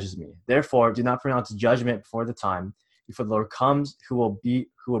Lord who judges me. Therefore, do not pronounce judgment before the time, before the Lord comes, who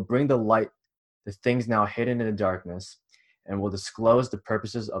will bring the light, the things now hidden in the darkness, and will disclose the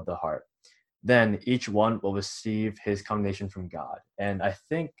purposes of the heart. Then each one will receive his commendation from God. And I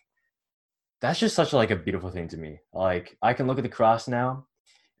think that's just such a beautiful thing to me. Like, I can look at the cross now,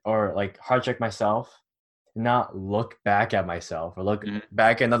 or heart check myself, not look back at myself or look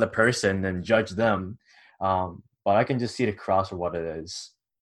back at another person and judge them. But I can just see the cross for what it is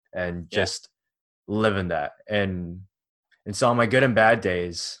and just live in that. And so on my good and bad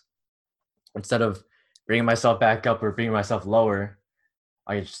days, instead of bringing myself back up or bringing myself lower,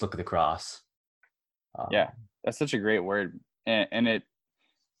 I just look at the cross. That's such a great word. And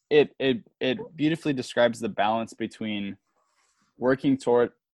it beautifully describes the balance between working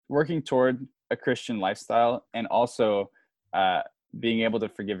toward a Christian lifestyle and also being able to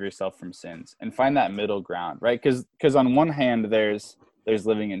forgive yourself from sins and find that middle ground, right? Because on one hand there's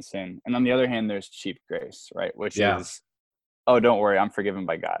living in sin, and on the other hand there's cheap grace, right? Which is, oh, don't worry, I'm forgiven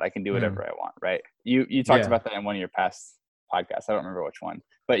by God. I can do whatever I want, right? You talked about that in one of your past podcasts. I don't remember which one,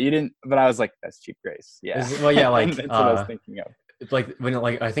 but you didn't. But I was like, that's cheap grace. Yeah. Well, yeah, that's what I was thinking of. It's when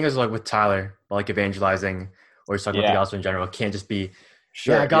I think it was with Tyler, evangelizing, or just talking about the gospel in general. It can't just be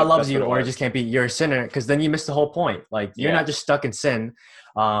yeah, Sure. God Yep. loves That's what you, it or it just was. can't be you're a sinner, because then you miss the whole point. Like you're not Yeah. just stuck in sin,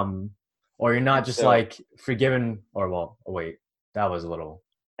 um, or you're not And just so, like forgiven, or well, oh, wait, that was a little.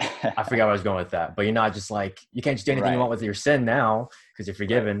 I forgot where I was going with that, but you're not just like you can't just do anything you right. want with your sin now because you're Right.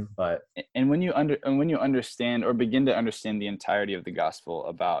 forgiven. But And when you understand or begin to understand the entirety of the gospel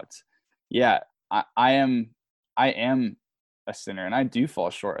about, yeah, I am a sinner and I do fall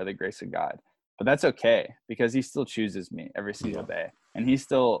short of the grace of God, but that's okay because he still chooses me every single yeah, day and he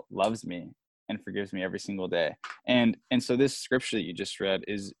still loves me and forgives me every single day. And so this scripture that you just read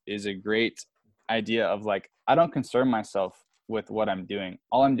is a great idea of like, I don't concern myself with what I'm doing.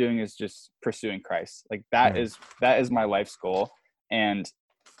 All I'm doing is just pursuing Christ. Like mm, that is my life's goal. And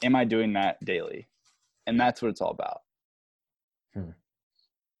am I doing that daily? And that's what it's all about. hmm.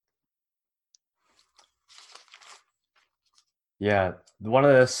 Yeah, one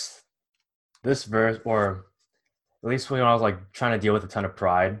of this verse, or at least when I was like trying to deal with a ton of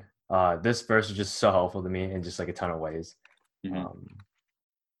pride, this verse was just so helpful to me in just like a ton of ways. Mm-hmm. Um,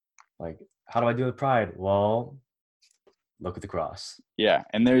 like, how do I deal with pride? Well, look at the cross. Yeah,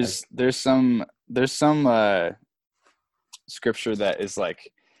 and Like, there's some scripture that is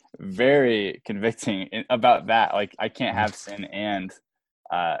like very convicting about that. Like I can't have sin and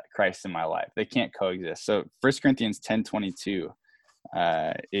Christ in my life; they can't coexist. So 1 Corinthians 10:22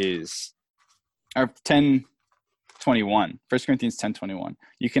 is or 10:21. 1 Corinthians 10:21.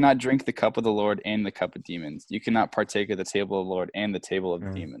 You cannot drink the cup of the Lord and the cup of demons. You cannot partake of the table of the Lord and the table of the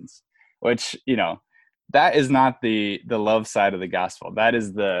mm, demons. Which, that is not the love side of the gospel. That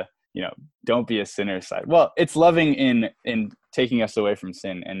is the, don't be a sinner side. Well, it's loving in taking us away from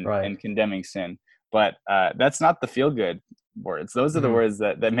sin right. and condemning sin. But that's not the feel good words. Those are the Mm, words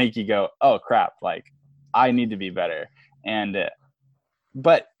that make you go, oh crap, like I need to be better. And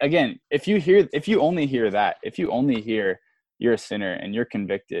but again, if you only hear that, if you only hear you're a sinner and you're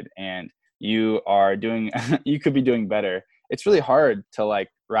convicted and you are doing you could be doing better, it's really hard to like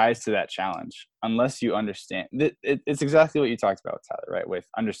rise to that challenge unless you understand it's exactly what you talked about, Tyler, right? With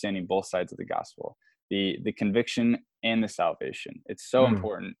understanding both sides of the gospel, the conviction and the salvation. It's so mm.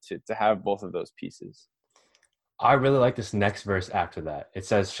 important to have both of those pieces. I really like this next verse after that. It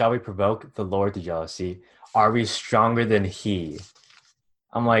says, "Shall we provoke the Lord to jealousy? Are we stronger than He?"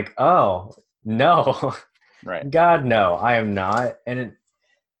 I'm like, oh no, Right. God, no, I am not. And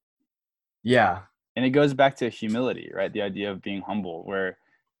yeah, And it goes back to humility, right? The idea of being humble, where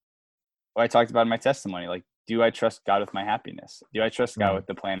what I talked about in my testimony. Like, do I trust God with my happiness? Do I trust God mm, with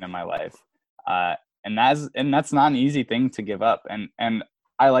the plan in my life? Uh, and that's not an easy thing to give up. And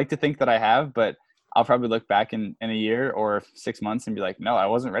I like to think that I have, but I'll probably look back in a year or 6 months and be like, no, I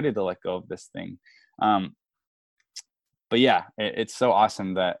wasn't ready to let go of this thing. Um, but yeah, it's so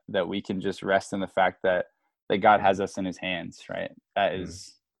awesome that we can just rest in the fact that God has us in His hands, right? That mm.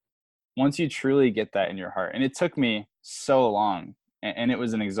 is, once you truly get that in your heart, and it took me so long, and it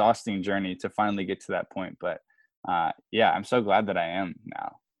was an exhausting journey to finally get to that point, but yeah, I'm so glad that I am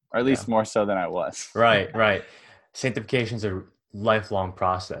now, or at Yeah, least more so than I was. right, right. Sanctification is a lifelong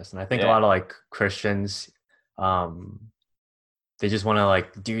process, and I think a Yeah. lot of like Christians, um, they just want to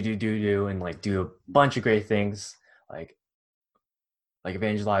like do and like do a bunch of great things, like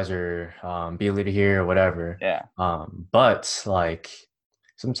evangelize or be a leader here or whatever. Yeah. But like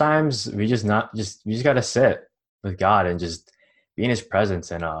sometimes we just gotta sit with God and just be in His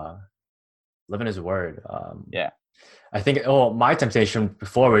presence and live in His Word. Yeah. I think my temptation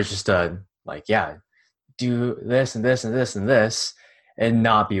before was just to like do this and this and this and this and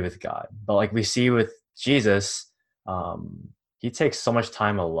not be with God. But like we see with Jesus, He takes so much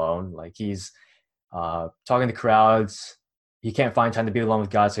time alone. Like he's talking to crowds. He can't find time to be alone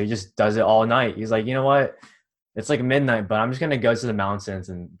with God, so he just does it all night. He's like, you know what? It's like midnight, but I'm just gonna go to the mountains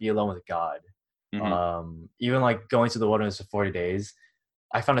and be alone with God. Hmm. Even like going to the wilderness for 40 days,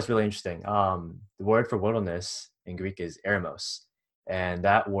 I found this really interesting. The word for wilderness in Greek is eremos, and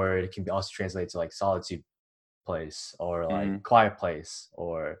that word can be also translated to like solitude place or like Hmm. quiet place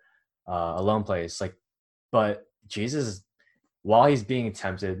or alone place. Like, but Jesus, while he's being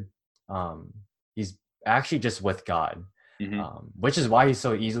tempted, he's actually just with God, Hmm. which is why he's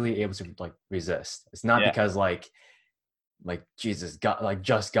so easily able to like resist. It's not Yeah. because like Jesus God, like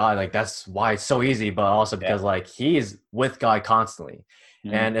just God, like that's why it's so easy, but also Yeah. because like he is with God constantly.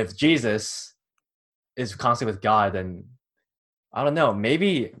 Hmm. And if Jesus is constantly with God, then I don't know,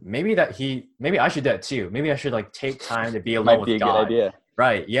 maybe I should do that too. Maybe I should like take time to be alone Might be with a good God. idea.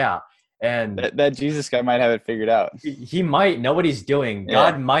 Right. Yeah. And That Jesus guy might have it figured out. he might know what he's doing.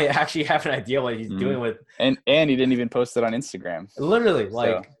 Yeah. God might actually have an idea what he's Hmm. doing with And he didn't even post it on Instagram. literally So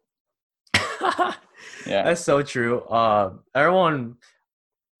like yeah. that's so true. Everyone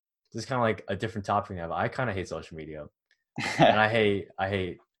this is kind of like a different topic now, but I kind of hate social media, and I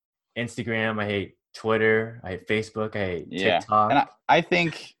hate Instagram, I hate Twitter, I hate Facebook, I hate Yeah. And TikTok. I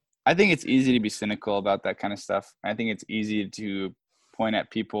think it's easy to be cynical about that kind of stuff. I think it's easy to point at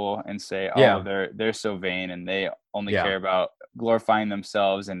people and say, "Oh, Yeah, they're so vain and they only yeah, care about glorifying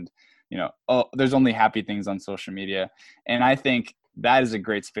themselves and, oh, there's only happy things on social media." And I think that is a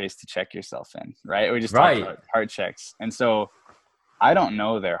great space to check yourself in, right? We just talked right. about heart checks. And so I don't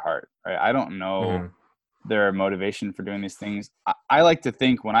know their heart, right? I don't know Hmm. their motivation for doing these things. I like to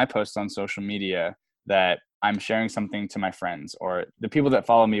think when I post on social media that I'm sharing something to my friends, or the people that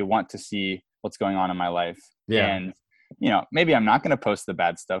follow me want to see what's going on in my life. Yeah, And, maybe I'm not going to post the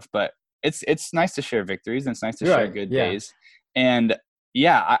bad stuff, but it's nice to share victories and it's nice to you're share right. good Yeah, days. And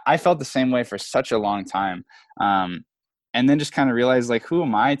yeah, I felt the same way for such a long time. And then just kind of realized, like, who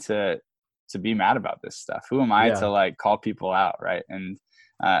am I to be mad about this stuff? Who am I yeah, to like call people out? Right. And,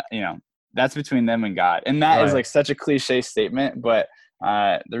 uh, you know, that's between them and God. And that is right. like such a cliche statement, but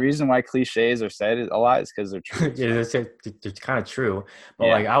the reason why cliches are said a lot is because they're truths, Yeah, right? it's kind of true. But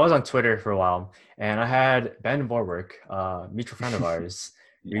Yeah. like, I was on Twitter for a while, and I had Ben Borwick, mutual friend of ours,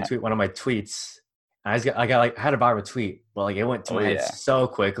 Yeah. retweet one of my tweets. I had a viral tweet, but like it went to Oh my head yeah. so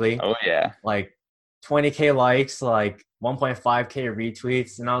quickly, Oh yeah. like 20K likes, like 1.5K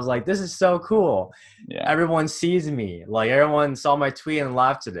retweets, and I was like, this is so cool. Yeah. Everyone sees me, like everyone saw my tweet and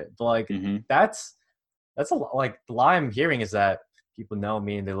laughed at it. But like Hmm. that's like the lie I'm hearing is that people know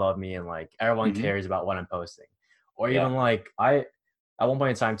me and they love me and like everyone Hmm. cares about what I'm posting. Or Yeah. even like I at one point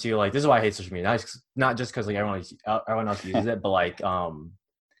in time too, like this is why I hate social media. Not just because like everyone else uses it, but like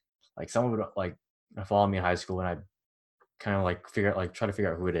someone would like follow me in high school and I kind of like try to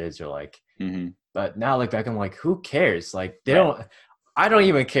figure out who it is or like, Hmm. but now look back I'm like, who cares? Like Right. I don't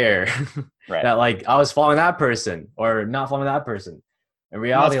even care Right. that like I was following that person or not following that person. In And that's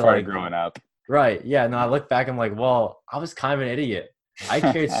reality, part of like growing up. right. Yeah. No, I look back, I'm like, well, I was kind of an idiot. I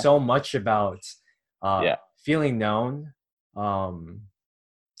cared so much about Yeah. feeling known um,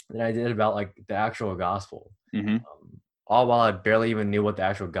 than I did about like the actual gospel. Hmm. All while I barely even knew what the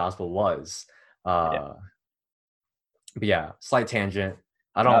actual gospel was. Yeah. Uh, but yeah, slight tangent.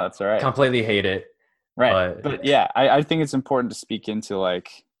 I No, don't that's all right. completely hate it, Right. but But yeah, I think it's important to speak into like,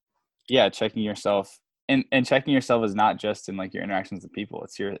 yeah, checking yourself, and checking yourself is not just in like your interactions with people.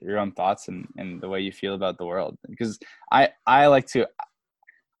 It's your own thoughts and the way you feel about the world. Because I like to,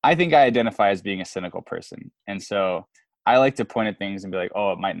 I think I identify as being a cynical person. And so I like to point at things and be like,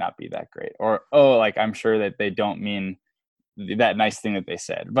 oh, it might not be that great. Or, oh, like I'm sure that they don't mean that nice thing that they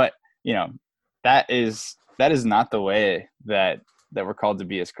said. But, you know, that is not the way that we're called to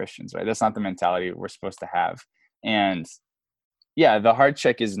be as Christians, right? That's not the mentality we're supposed to have. And yeah, the heart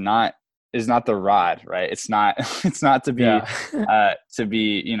check is not the rod, right? It's not it's not yeah. to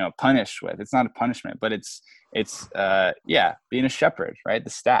be, punished with. It's not a punishment, but it's yeah, being a shepherd, right? The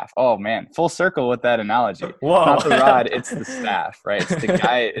staff. Oh man, full circle with that analogy. It's Whoa. not the rod, it's the staff, right?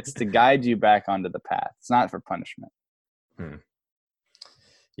 It's to guide you back onto the path. It's not for punishment. Hmm.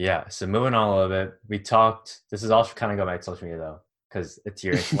 Yeah. So moving on a little bit, we talked. This is also kind of go back to social media though, because it's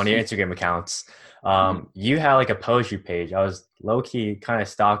one of your Instagram accounts. Mhm. You had like a poetry page. I was low key kind of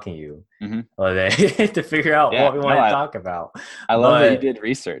stalking you Mhm. the other day to figure out Yeah, what we no, wanted to I talk about. I love that you But did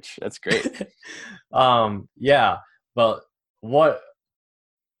research. That's great. yeah. But what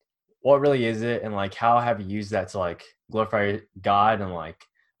what really is it, and like how have you used that to like glorify God and like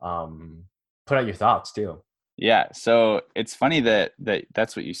um put out your thoughts too? Yeah, so it's funny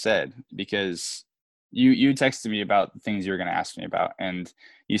that's what you said, because you texted me about the things you were going to ask me about, and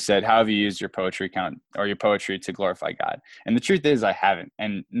you said, how have you used your poetry count or your poetry to glorify God? And the truth is I haven't,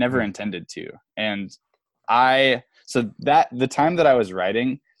 and never Mhm. intended to. And that the time that I was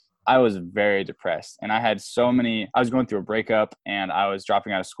writing, I was very depressed, and I was going through a breakup, and I was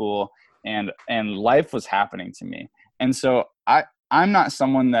dropping out of school, and life was happening to me. And so I'm not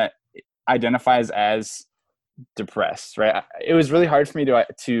someone that identifies as depressed, right? It was really hard for me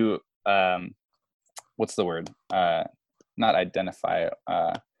to what's the word? Not identify,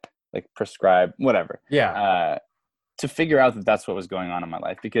 like prescribe, whatever. Yeah. Uh, to figure out that that's what was going on in my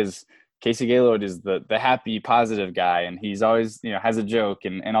life, because Casey Gaylord is the happy, positive guy, and he's always, has a joke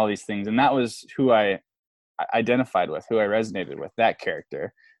and all these things, and that was who I identified with, who I resonated with, that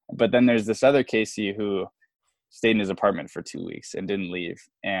character. But then there's this other Casey who stayed in his apartment for 2 weeks and didn't leave,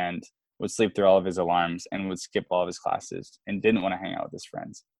 and would sleep through all of his alarms and would skip all of his classes and didn't want to hang out with his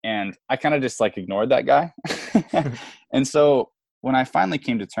friends. And I kind of just like ignored that guy. And so when I finally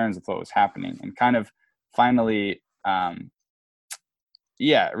came to terms with what was happening and kind of finally,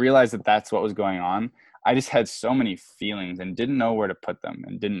 yeah, realized that that's what was going on, I just had so many feelings and didn't know where to put them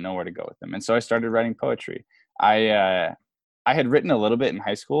and didn't know where to go with them. And so I started writing poetry. I had written a little bit in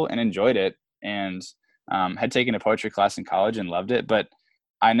high school and enjoyed it, and had taken a poetry class in college and loved it, but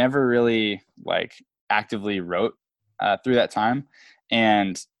I never really like actively wrote through that time.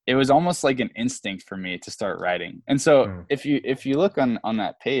 And it was almost like an instinct for me to start writing. And so if you look on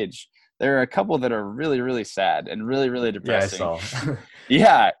that page, there are a couple that are really, really sad and really, really depressing. Yeah, I saw.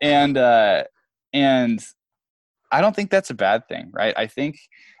 Yeah. And I don't think that's a bad thing, right? I think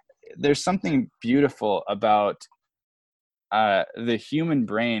there's something beautiful about the human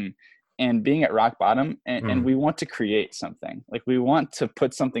brain and being at rock bottom, and we want to create something. Like, we want to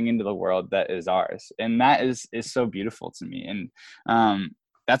put something into the world that is ours. And that is so beautiful to me. And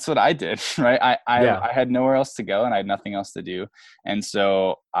that's what I did, right? I had nowhere else to go and I had nothing else to do. And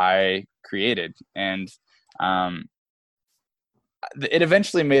so I created, and it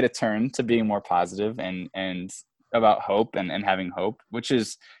eventually made a turn to being more positive and about hope and having hope, which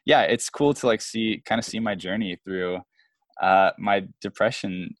is, it's cool to like see my journey through my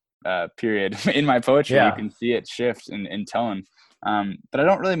depression period in my poetry. You can see it shift in tone. But I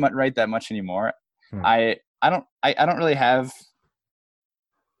don't really write that much anymore. I don't really have,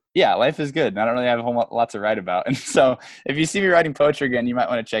 life is good. I don't really have a whole lot to write about. And so if you see me writing poetry again, you might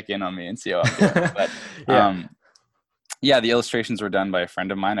want to check in on me and see how I'm doing. But the illustrations were done by a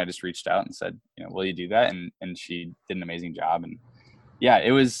friend of mine. I just reached out and said, will you do that? And she did an amazing job. And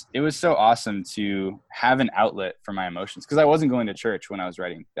it was so awesome to have an outlet for my emotions, because I wasn't going to church when I was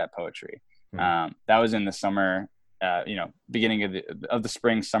writing that poetry. That was in the summer, beginning of the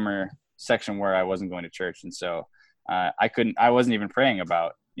spring summer section where I wasn't going to church. And so I wasn't even praying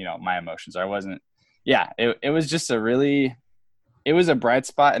about, my emotions. I wasn't, it was just it was a bright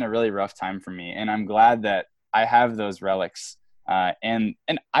spot in a really rough time for me. And I'm glad that I have those relics. And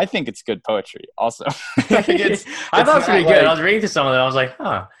I think it's good poetry also. I thought it was pretty good. I was reading to some of them. I was like,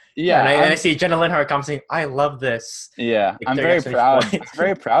 huh. Yeah. And I see Jenna Linhart commenting, I love this. Yeah. Like, I'm very proud. I'm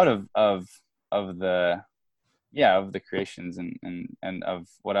very proud of the creations and of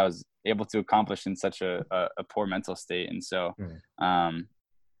what I was able to accomplish in such a poor mental state. And so,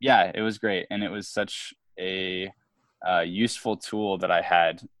 it was great. And it was such a useful tool that I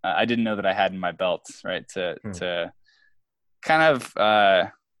had. I didn't know that I had in my belt, right. To kind of,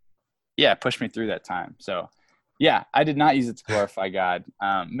 push me through that time. So I did not use it to glorify God.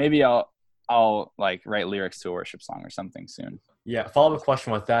 Maybe I'll like write lyrics to a worship song or something soon. Yeah. Follow-up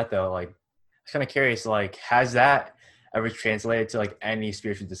question with that though. Like, I was kind of curious, like, has that ever translated to like any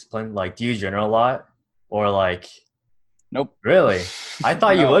spiritual discipline? Like, do you journal a lot, or like? Nope. Really? I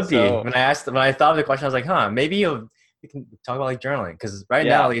thought you would be. When I thought of the question, I was like, maybe we can talk about like journaling. Cause right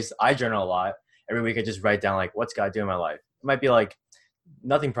now, at least I journal a lot. Every week I just write down like, what's God doing in my life? It might be like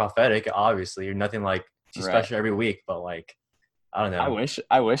nothing prophetic, obviously, or nothing like too special every week, but like, I don't know.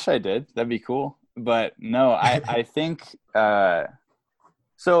 I wish I did. That'd be cool. But no, I think,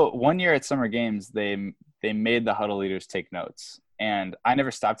 so one year at summer games, they made the huddle leaders take notes, and I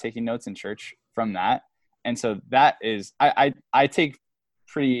never stopped taking notes in church from that. And so that is, I take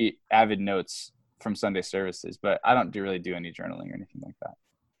pretty avid notes from Sunday services, but I don't really do any journaling or anything like that.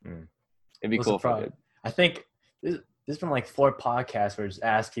 It'd be cool if I did. I think there's been like 4 podcasts where I just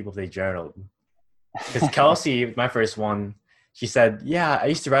asked people if they journaled. Because Kelsey, my first one, she said, yeah, I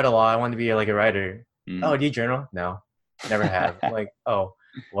used to write a lot. I wanted to be like a writer. Oh, do you journal? No, never have. Like, oh,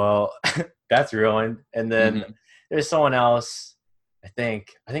 well, that's ruined. And then there's someone else, I think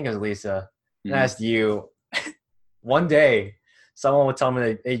it was Lisa, and I asked you, one day someone would tell me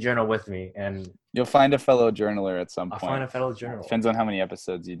that they journal with me, and you'll find a fellow journaler at some point. I'll find a fellow journaler. Depends on how many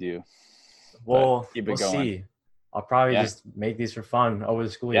episodes you do. Well, we'll see. I'll probably just make these for fun over the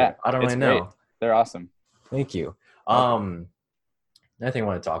school year. I don't really know. Great. They're awesome. Thank you. Another thing I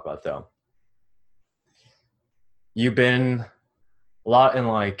want to talk about though. You've been a lot in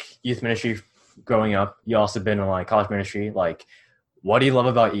like youth ministry growing up. You also been in like college ministry. Like, what do you love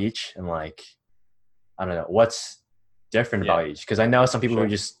about each? And like, I don't know, what's different about each? Because I know some people who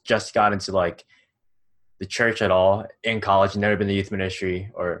just got into like the church at all in college, never been to youth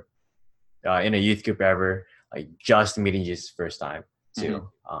ministry or in a youth group ever, like just meeting Jesus first time too.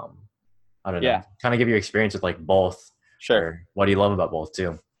 I don't know. Kind of give your experience with like both. Sure. What do you love about both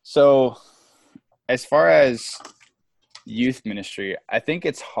too? So as far as youth ministry, I think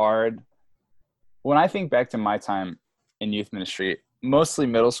it's hard. When I think back to my time in youth ministry, mostly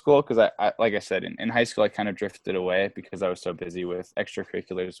middle school, because I like I said, in high school, I kind of drifted away because I was so busy with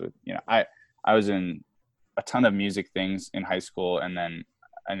extracurriculars. With I was in a ton of music things in high school, and then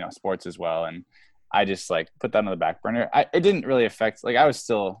sports as well. And I just like put that on the back burner. It didn't really affect, like I was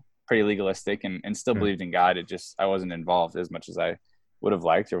still pretty legalistic and still believed in God. It just, I wasn't involved as much as I would have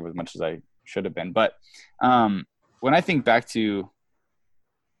liked or as much as I should have been. But when I think back to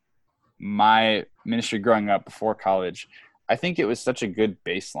my ministry growing up before college, I think it was such a good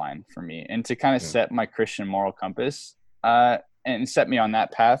baseline for me and to kind of set my Christian moral compass and set me on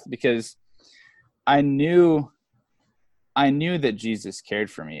that path, because I knew that Jesus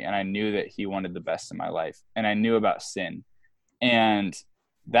cared for me, and I knew that he wanted the best in my life, and I knew about sin. And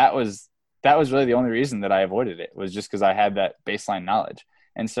that was really the only reason that I avoided it, was just because I had that baseline knowledge.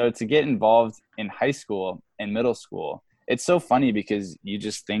 And so to get involved in high school and middle school, it's so funny because you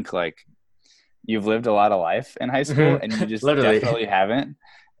just think like you've lived a lot of life in high school and you just definitely haven't.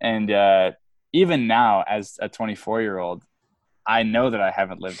 And even now as a 24-year-old, I know that I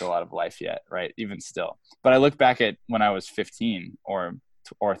haven't lived a lot of life yet, right? Even still. But I look back at when I was 15 or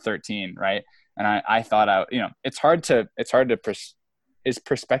 13, right? And I thought it's hard to is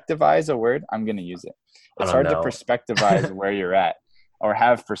perspectivize a word? I'm going to use it. It's hard to perspectivize where you're at or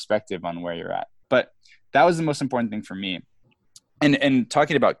have perspective on where you're at. But that was the most important thing for me. And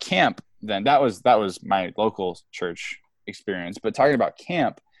talking about camp, then that was my local church experience. But talking about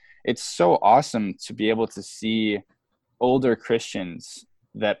camp, it's so awesome to be able to see older Christians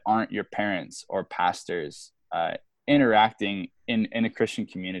that aren't your parents or pastors interacting in a Christian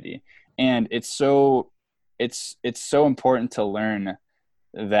community. And it's so important to learn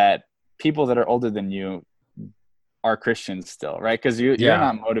that people that are older than you are Christians still, right? Because you're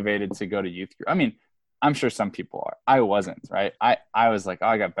not motivated to go to youth group. I mean, I'm sure some people are. I wasn't, right? I was like, oh,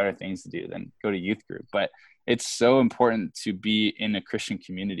 I got better things to do than go to youth group. But it's so important to be in a Christian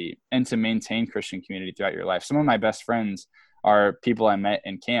community and to maintain Christian community throughout your life. Some of my best friends are people I met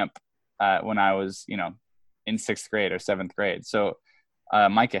in camp when I was, in 6th grade or 7th grade. So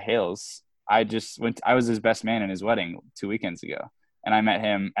Micah Hales, I was his best man in his wedding 2 weekends ago. And I met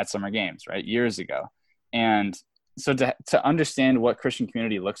him at summer games, right? Years ago. And so to understand what Christian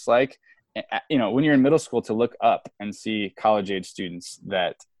community looks like, when you're in middle school, to look up and see college age students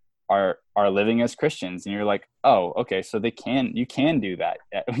that are living as Christians, and you're like, oh, okay, so you can do that,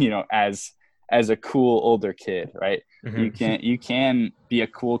 as a cool older kid, right? Mm-hmm. You can be a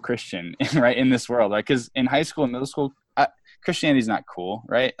cool Christian, right, in this world, like, because in high school and middle school, Christianity is not cool,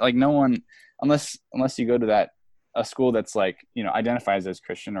 right? Like no one, unless you go to a school that's like, identifies as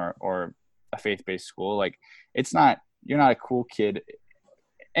Christian or a faith-based school, like you're not a cool kid.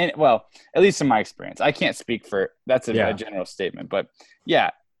 And well, at least in my experience, I can't speak for, that's a general statement, but yeah,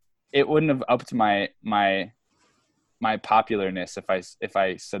 it wouldn't have upped my popularness if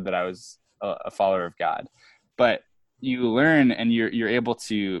I said that I was a follower of God. But you learn and you're able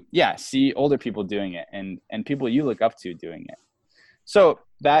to see older people doing it and people you look up to doing it. So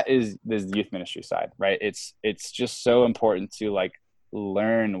that is the youth ministry side, right? It's just so important to like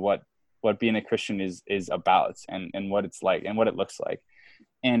learn what being a Christian is about and what it's like and what it looks like.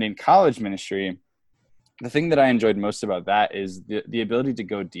 And in college ministry, the thing that I enjoyed most about that is the ability to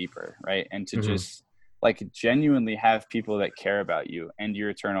go deeper, right? And to just like genuinely have people that care about you and your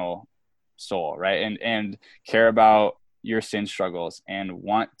eternal soul, right? And care about your sin struggles and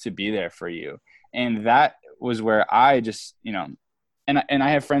want to be there for you. And that was where I just, and I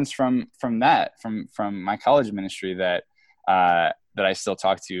have friends from my college ministry that I still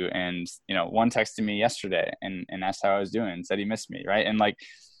talk to. And, one texted me yesterday and asked how I was doing and said he missed me. Right. And like,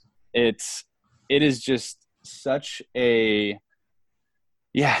 it is just such a,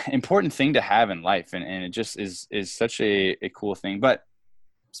 important thing to have in life. And it just is such a cool thing. But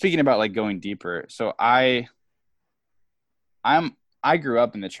speaking about like going deeper, so I grew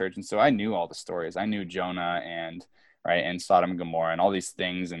up in the church. And so I knew all the stories. I knew Jonah and Sodom and Gomorrah and all these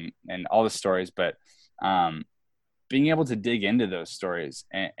things and all the stories. But, being able to dig into those stories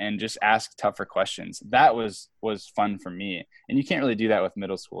and just ask tougher questions, that was fun for me. And you can't really do that with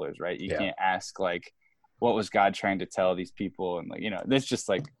middle schoolers, right? You can't ask like, what was God trying to tell these people? And like, that's just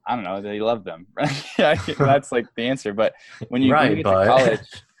like, I don't know, they love them, right? That's like the answer. But when you get to college,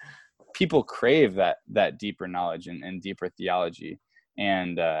 people crave that deeper knowledge and deeper theology.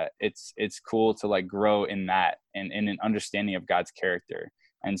 And it's cool to like grow in that and in an understanding of God's character.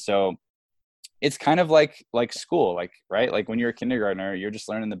 And so it's kind of like school, like, right? Like when you're a kindergartner, you're just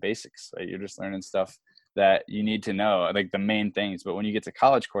learning the basics, right? You're just learning stuff that you need to know, like the main things. But when you get to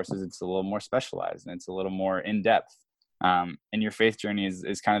college courses, it's a little more specialized and it's a little more in depth. And your faith journey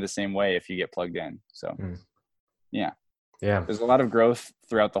is kind of the same way if you get plugged in. So yeah, there's a lot of growth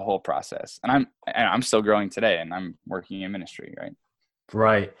throughout the whole process. And I'm still growing today and I'm working in ministry, right?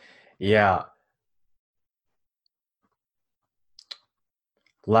 Right. Yeah.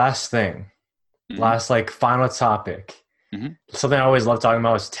 Last thing. Last like final topic. Hmm. Something I always love talking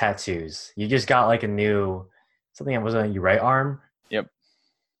about is tattoos. You just got like a new something that wasn't your right arm. Yep.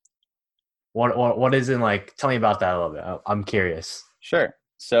 What is in like? Tell me about that a little bit. I'm curious. Sure.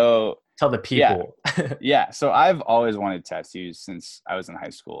 So Tell the yeah, people. yeah. So I've always wanted tattoos since I was in high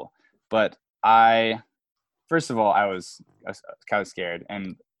school, but I first of all I was kind of scared,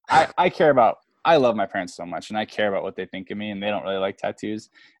 and I care about I love my parents so much, and I care about what they think of me, and they don't really like tattoos,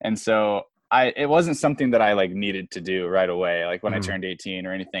 and so it wasn't something that I like needed to do right away, like when I Mhm. turned 18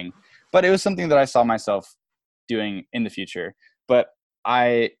 or anything, but it was something that I saw myself doing in the future. But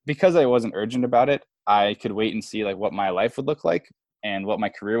because I wasn't urgent about it, I could wait and see like what my life would look like and what my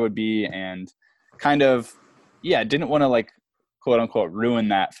career would be, and kind of, yeah, didn't want to like quote unquote ruin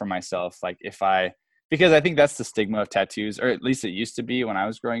that for myself. Like because I think that's the stigma of tattoos, or at least it used to be when I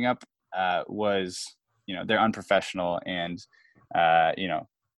was growing up, was, they're unprofessional, and, you know,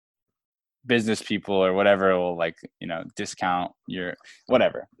 business people or whatever will like, discount your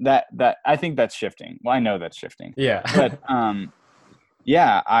whatever. That I think that's shifting. Well, I know that's shifting. Yeah. But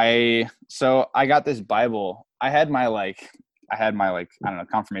yeah, I got this Bible. I had my I don't know,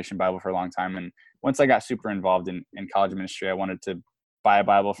 confirmation Bible for a long time, and once I got super involved in college ministry, I wanted to buy a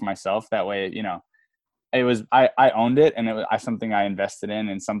Bible for myself. That way, I owned it, and it was something I invested in,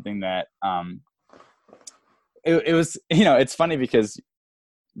 and something that it was, it's funny because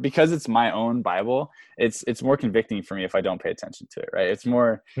it's my own Bible. It's more convicting for me if I don't pay attention to it, right?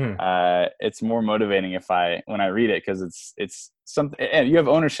 Hmm. It's more motivating when I read it, because it's something, and you have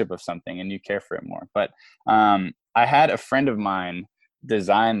ownership of something and you care for it more. But I had a friend of mine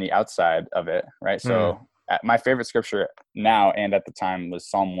design the outside of it, right? Hmm. So my favorite scripture now and at the time was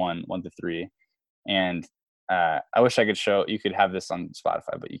Psalm 1:1-3. And I wish I could show you could have this on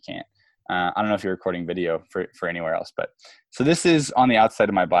Spotify, but you can't. I don't know if you're recording video for anywhere else, but so this is on the outside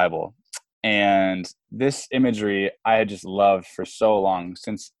of my Bible, and this imagery I had just loved for so long,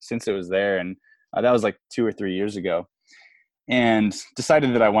 since it was there, and that was like 2 or 3 years ago, and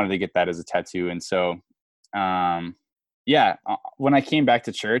decided that I wanted to get that as a tattoo. And so, yeah, when I came back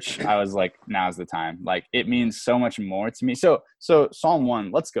to church, I was like, now's the time. Like, it means so much more to me. So Psalm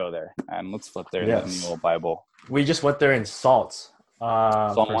 1, let's go there, and let's flip there in the Yes. little Bible. We just went there in salt.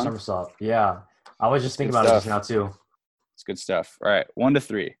 Psalm For 1, summer salt. Yeah. I was just thinking good about it just stuff. now too. It's good stuff. All right,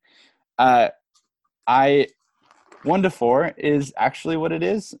 1-3. Uh, I 1-4 is actually what it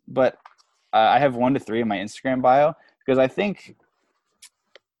is, but I have 1-3 in my Instagram bio, because I think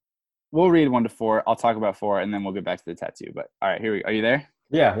we'll read 1-4. I'll talk about 4, and then we'll get back to the tattoo. But all right, here we go. Are you there?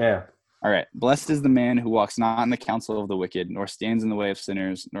 Yeah, yeah. All right. Blessed is the man who walks not in the counsel of the wicked, nor stands in the way of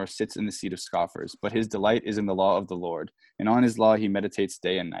sinners, nor sits in the seat of scoffers. But his delight is in the law of the Lord, and on his law he meditates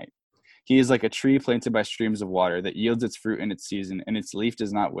day and night. He is like a tree planted by streams of water that yields its fruit in its season, and its leaf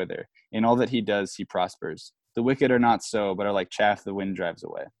does not wither. In all that he does, he prospers. The wicked are not so, but are like chaff the wind drives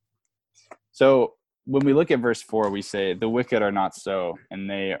away. So when we look at verse 4, we say the wicked are not so, and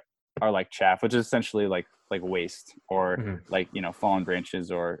they are like chaff, which is essentially like waste, or Mhm. like, fallen branches,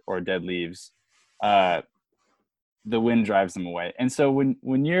 or dead leaves. Uh, the wind drives them away. And so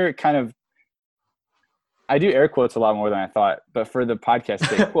when you're kind of, I do air quotes a lot more than I thought, but for the podcast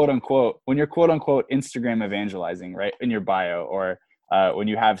sake, quote unquote, when you're quote unquote Instagram evangelizing, right, in your bio, or when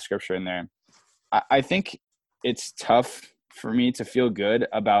you have scripture in there, I think it's tough for me to feel good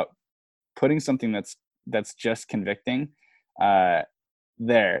about putting something that's just convicting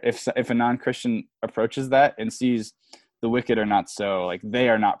there. If a non-Christian approaches that and sees the wicked are not so, like they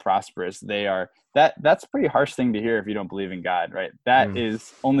are not prosperous, they are that's a pretty harsh thing to hear if you don't believe in God, right? That Mm.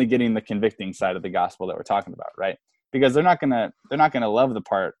 is only getting the convicting side of the gospel that we're talking about, right? Because they're not gonna love the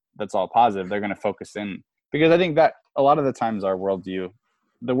part that's all positive. They're gonna focus in, because I think that a lot of the times our worldview,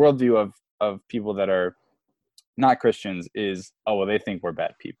 the worldview of people that are not Christians, is, oh well, they think we're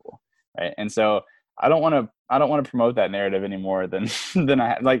bad people, right? And so I don't want to promote that narrative any more than than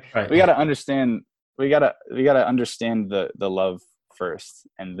like, Right. we got to understand, we got to understand the love first,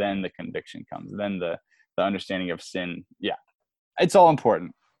 and then the conviction comes, then the understanding of sin. Yeah, it's all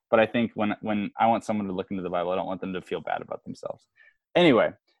important, but I think when I want someone to look into the Bible, I don't want them to feel bad about themselves.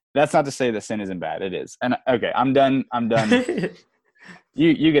 Anyway, that's not to say that sin isn't bad. It is. And okay, I'm done.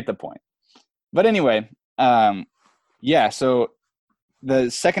 You get the point. But anyway, yeah, so the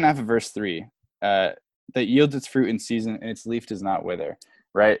second half of verse 3, that yields its fruit in season, and its leaf does not wither,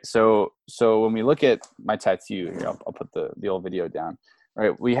 right? So when we look at my tattoo here, I'll put the old video down,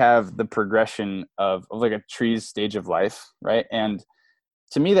 right? We have the progression of like a tree's stage of life, right? And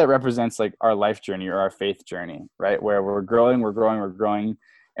to me, that represents like our life journey, or our faith journey, right? Where we're growing,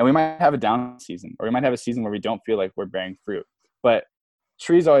 and we might have a down season, or we might have a season where we don't feel like we're bearing fruit. But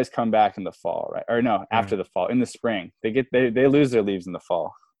trees always come back in the fall, right? Or no, Mm. after the fall, in the spring. They lose their leaves in the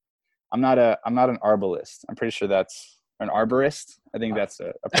fall. I'm not an arborist. I'm pretty sure that's an arborist. I think that's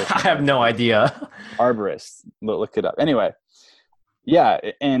a I person. have no idea. Arborist. Look it up. Anyway, yeah,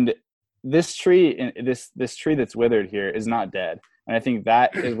 and this tree, this tree that's withered here is not dead. And I think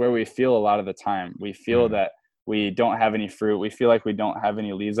that is where we feel a lot of the time. We feel Mm. that we don't have any fruit. We feel like we don't have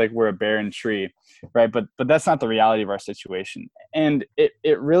any leaves, like we're a barren tree, right? But that's not the reality of our situation. And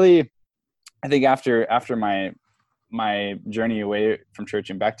it really, I think after my journey away from church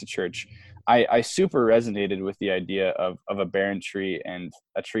and back to church, I super resonated with the idea of a barren tree and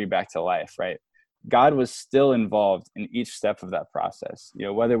a tree back to life, right? God was still involved in each step of that process,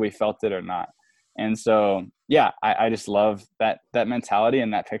 whether we felt it or not. And so, yeah, I just love that mentality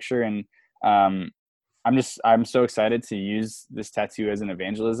and that picture. And I'm so excited to use this tattoo as an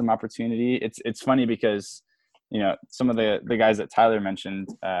evangelism opportunity. It's funny because, some of the guys that Tyler mentioned,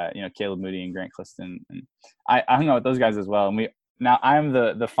 Caleb Moody and Grant Cliston, and I hung out with those guys as well. And now I'm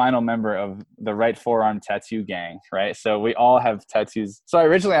the final member of the right forearm tattoo gang, right? So we all have tattoos. So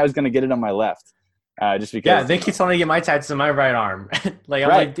originally I was going to get it on my left, just Yeah, because. they keep telling me to get my tattoos on my right arm. Like I'm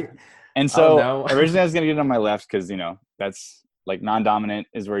Right. like, dude, And oh so no. originally I was going to get it on my left because, that's like non-dominant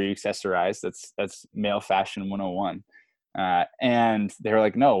is where you accessorize. That's male fashion 101. And they were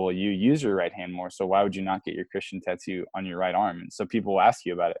like, no, well, you use your right hand more. So why would you not get your Christian tattoo on your right arm? And so people will ask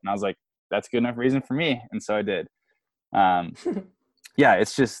you about it. And I was like, that's good enough reason for me. And so I did. Yeah,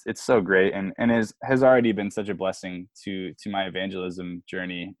 it's so great. And has already been such a blessing to my evangelism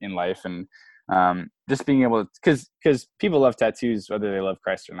journey in life. And just being able to, because people love tattoos, whether they love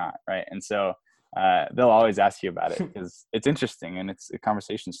Christ or not. Right. And so they'll always ask you about it because it's interesting and it's a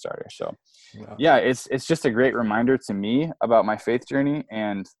conversation starter. So yeah, it's just a great reminder to me about my faith journey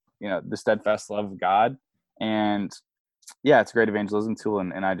and, the steadfast love of God. And yeah, it's a great evangelism tool.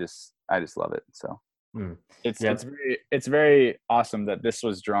 And I just love it. So it's very awesome that this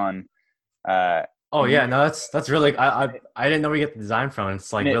was drawn. Oh yeah, Years no, that's really I didn't know where you get the design from.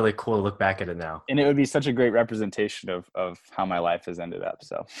 It's like and really cool to look back at it now. it would be such a great representation of how my life has ended up.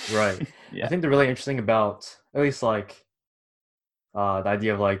 So Right. I yeah. think the really interesting about at least like the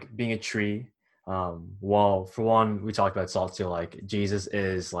idea of like being a tree. Well, for one, we talked about salt too. Like Jesus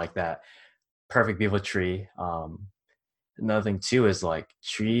is like that perfect beautiful tree. Another thing too is like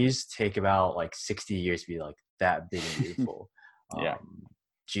trees take about like 60 years to be like that big and beautiful. Yeah.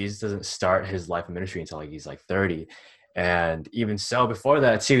 Jesus doesn't start his life of ministry until like he's like 30. And even so before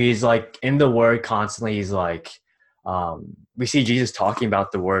that too, he's like in the word constantly. He's like we see Jesus talking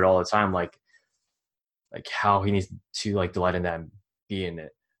about the word all the time, like how he needs to like delight in that and be in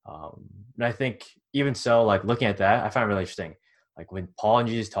it. And I think even so, like looking at that, I find it really interesting. Like when Paul and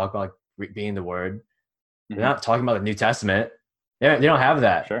Jesus talk about like, being the word, they're not talking about the New Testament. They don't have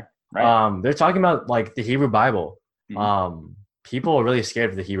that. Sure. Right. They're talking about like the Hebrew Bible. Mm-hmm. People are really scared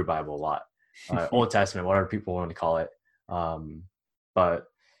of the Hebrew Bible a lot. Old Testament, whatever people want to call it. But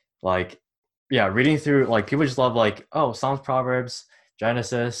like, yeah, reading through, like people just love like, oh, Psalms, Proverbs,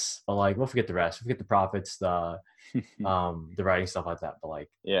 Genesis, but like we'll forget the rest. We'll forget the prophets, the writing, stuff like that. But like,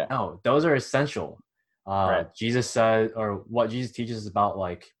 Yeah. no, those are essential. Right. Jesus said, or what Jesus teaches us about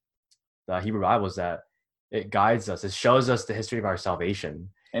like the Hebrew Bible is that it guides us. It shows us the history of our salvation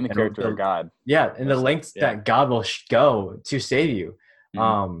And the character of God. Yeah, and the lengths that God will go to save you.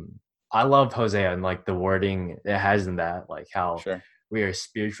 Mm-hmm. I love Hosea and like the wording it has in that, like how Sure. we are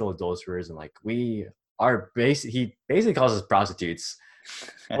spiritual adulterers and like we are he basically calls us prostitutes.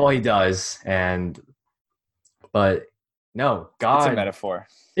 Well, he does, but no, God. It's a metaphor.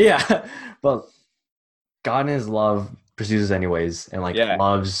 Yeah, but God in his love pursues us anyways and like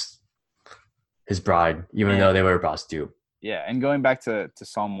loves his bride, even though they were a prostitute. Yeah, and going back to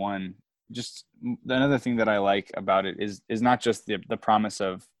Psalm 1, just another thing that I like about it is not just the promise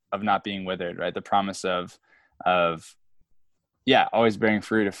of not being withered, right? The promise of always bearing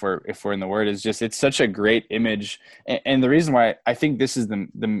fruit if we're in the word is just, it's such a great image. And the reason why I think this is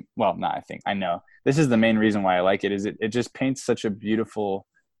I know this is the main reason why I like it is it just paints such a beautiful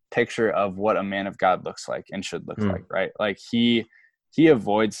picture of what a man of God looks like and should look like, right? Like he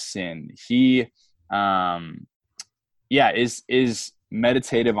avoids sin. He is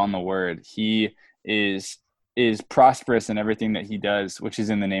meditative on the word. He is prosperous in everything that he does, which is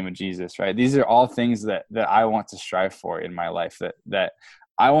in the name of Jesus, right? These are all things that I want to strive for in my life, that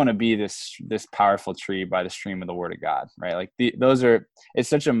I want to be this powerful tree by the stream of the word of God, right? Like it's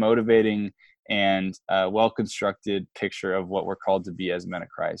such a motivating and well-constructed picture of what we're called to be as men of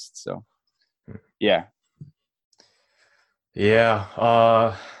Christ. So yeah.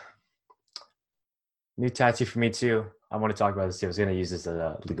 New tattoo for me too. I want to talk about this too. I was gonna use this as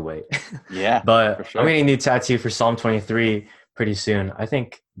a lead weight, Yeah, for but I'm sure. getting a new tattoo for Psalm 23 pretty soon. I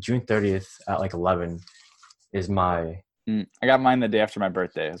think June 30th at like 11 is my. I got mine the day after my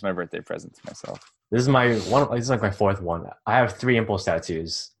birthday. It was my birthday present to myself. This is my one. This is like my fourth one. I have 3 impulse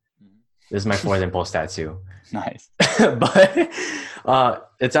tattoos. This is my fourth impulse tattoo, Nice. but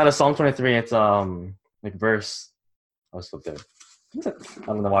it's out of Psalm 23. It's like verse. I was flipped there. I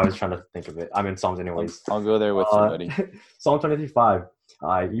don't know why I was trying to think of it. I'm in Psalms anyways. I'll go there with you, buddy. Psalm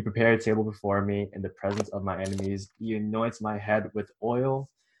 23:5. You prepare a table before me in the presence of my enemies. You anoint my head with oil.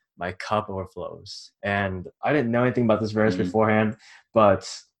 My cup overflows. And I didn't know anything about this verse beforehand, but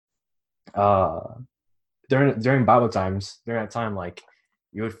uh, during Bible times, during that time, like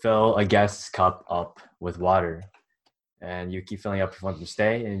you would fill a guest's cup up with water, and you keep filling up if you want them to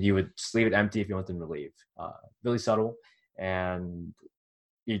stay, and you would just leave it empty if you want them to leave. Really subtle, and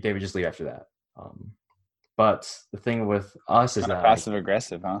they would just leave after that. But the thing with us is that Passive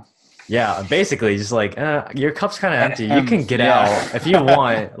aggressive, huh? yeah, basically just like your cup's kind of empty. You can get out if you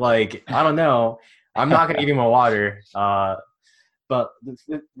want. Like I don't know, I'm not gonna give you more water. But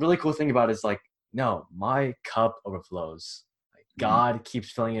the really cool thing about it is like no, my cup overflows. Like God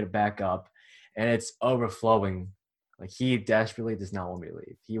keeps filling it back up, and it's overflowing. Like He desperately does not want me to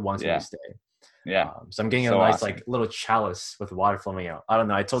leave. He wants me to stay. Yeah. So I'm getting a nice like little chalice with water flowing out. I don't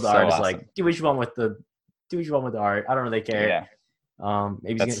know. I told the artist like, do what you want with the art. I don't really care. Yeah.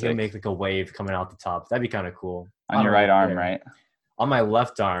 Maybe he's gonna make like a wave coming out the top. That'd be kind of cool. On your right arm, right? On my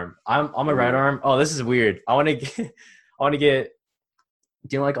left arm. I'm on my right arm. Oh, this is weird. I want to get.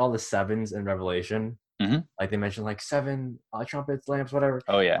 Do you know like all the sevens in Revelation? Mm-hmm. Like they mentioned like 7 trumpets, lamps, whatever.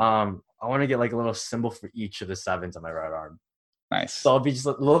 Oh yeah. I want to get like a little symbol for each of the sevens on my right arm. Nice. So it'll be just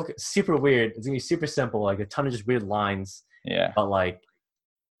look super weird. It's gonna be super simple, like a ton of just weird lines. Yeah. But like,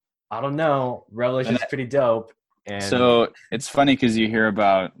 I don't know. Revelation is pretty dope. And so it's funny because you hear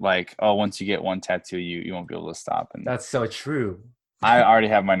about like, oh, once you get one tattoo, you won't be able to stop. And that's so true. I already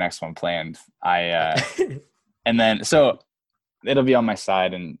have my next one planned. And then so it'll be on my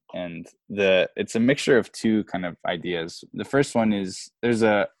side, and it's a mixture of 2 kind of ideas. The first one is there's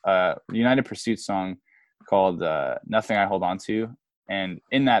a United Pursuit song called Nothing I Hold On To, and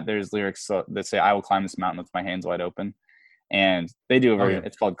in that there's lyrics that say I will climb this mountain with my hands wide open, and they do a version.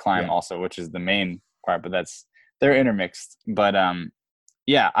 It's called Climb also, which is the main part, but they're intermixed. But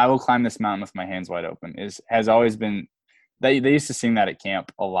I will climb this mountain with my hands wide open has always been. They used to sing that at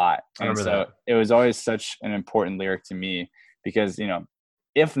camp a lot, and so it was always such an important lyric to me because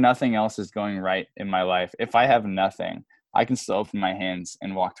if nothing else is going right in my life, if I have nothing, I can still open my hands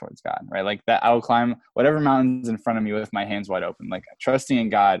and walk towards God, right? Like that, I will climb whatever mountains in front of me with my hands wide open, like trusting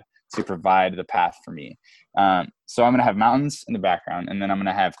in God to provide the path for me. So I'm going to have mountains in the background, and then I'm going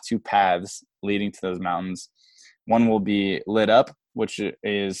to have 2 paths leading to those mountains. One will be lit up, which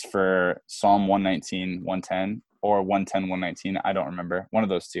is for Psalm 119, 110, or 110, 119. I don't remember, one of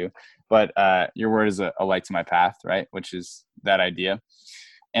those 2. But your word is a light to my path, right? Which is that idea.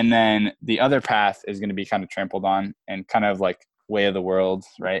 And then the other path is going to be kind of trampled on and kind of like way of the world,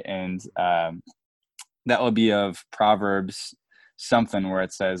 right? And that will be of Proverbs something where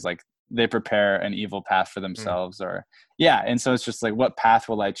it says like they prepare an evil path for themselves or and so it's just like, what path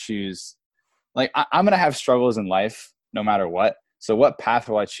will I choose? Like I'm going to have struggles in life no matter what. So what path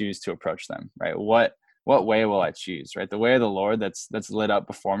will I choose to approach them, right? What way will I choose, right? The way of the Lord that's lit up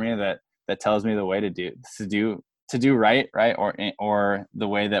before me that tells me the way to do right, or the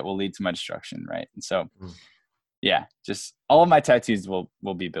way that will lead to my destruction, right? And so just all of my tattoos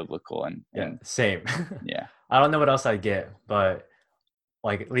will be biblical and same. Yeah. I don't know what else I'd get, but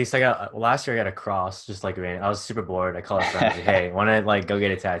like at least last year I got a cross, just like I was super bored. I called a friend, like, hey, want to like go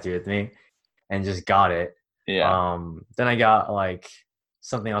get a tattoo with me? And just got it. Yeah. Then I got like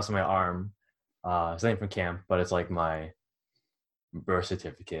something else on my arm, something from camp, but it's like my birth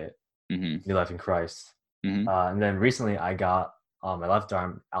certificate, New Life in Christ. And then recently I got on my left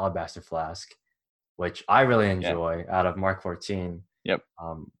arm alabaster flask, which I really enjoy, out of Mark 14. Yep.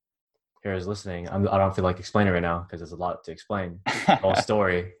 Here is listening. I don't feel like explaining it right now because there's a lot to explain, the whole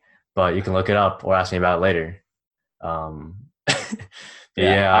story, but you can look it up or ask me about it later.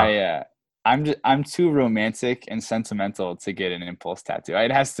 I'm too romantic and sentimental to get an impulse tattoo.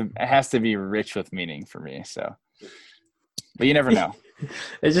 It has to be rich with meaning for me. So, but you never know.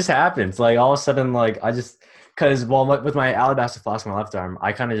 It just happens. Like all of a sudden, like because with my alabaster flask on my left arm,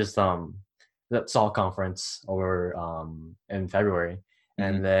 I kind of just saw a conference over in February,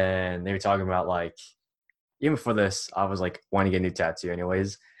 and then they were talking about like even before this, I was like wanting to get a new tattoo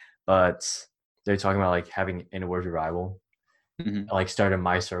anyways, but they're talking about like having inward revival. Like started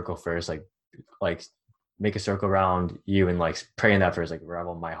my circle first, like make a circle around you and like pray in that first, like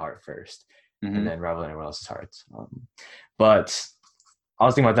revel my heart first, Mm-hmm. and then revel in everyone else's hearts. But I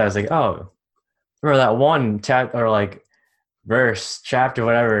was thinking about that. I was like, oh, remember that one or like verse, chapter,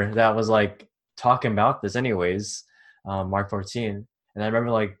 whatever, that was like talking about this anyways, Mark 14. And I remember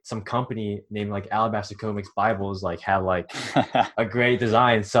like some company named like Alabaster Comics Bibles like had like a great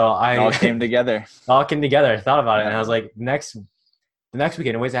design. So It all came together. all came together. I thought about it, Yeah. and I was like, the next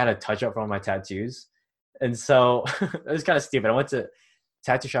weekend, anyways, I had a touch up for all my tattoos. And so it was kind of stupid. I went to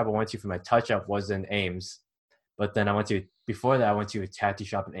tattoo shop I went to for my touch up was in Ames. But then I went to a tattoo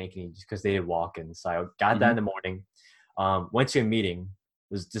shop in Ankeny just because they did walk-ins. So I got that in the morning. Went to a meeting.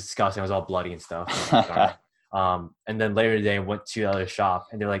 It was disgusting. I was all bloody and stuff. And then later today, I went to the other shop,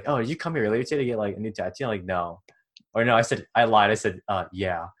 and they're like, "Oh, did you come here earlier today to get like a new tattoo?" I'm like, "No," or no. I lied. I said,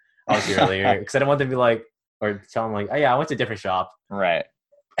 "Yeah, I was here earlier," because I didn't want them to be like, or tell them like, "Oh yeah, I went to a different shop." Right.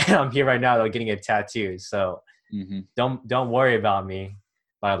 And I'm here right now, like getting a tattoo. So don't worry about me.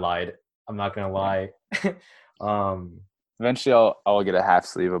 But I lied. I'm not gonna lie. Eventually, I'll get a half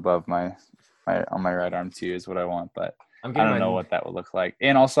sleeve above my on my right arm too. Is what I want, but I don't know what that will look like.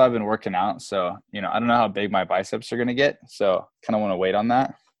 And also, I've been working out, so I don't know how big my biceps are gonna get. So kind of want to wait on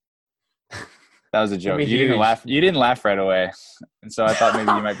that. That was a joke. You didn't laugh. You didn't laugh right away, and so I thought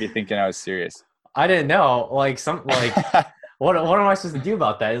maybe you might be thinking I was serious. I didn't know. Like what am I supposed to do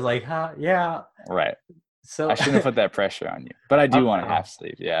about that? It's like, yeah. Right. So I shouldn't have put that pressure on you, but I do want a half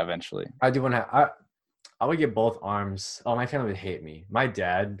sleeve. Yeah, eventually. I do want to. I would get both arms. Oh, my family would hate me. My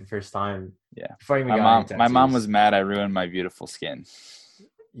dad, the first time. Yeah. Before I even got my mom was mad I ruined my beautiful skin.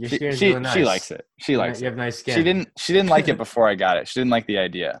 Your skin is really nice. She likes it. She likes it. You have nice skin. She didn't like it before I got it. She didn't like the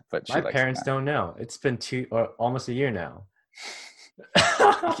idea, but my parents don't know. It's been almost a year now.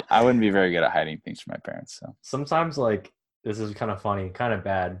 I wouldn't be very good at hiding things from my parents. So sometimes, like, this is kind of funny, kind of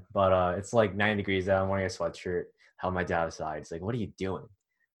bad, but it's like 9 degrees out. I'm wearing a sweatshirt. How my dad aside, it's like, what are you doing?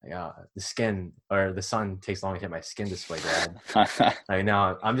 Like, the skin or the sun takes long to hit my skin display, Dad. Like,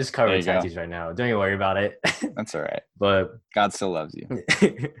 no, I'm just covered in tattoos right now. Don't you worry about it. That's all right. But God still loves you.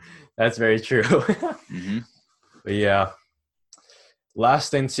 That's very true. But yeah.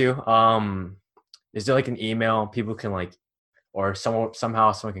 Last thing too, is there like an email people can like, or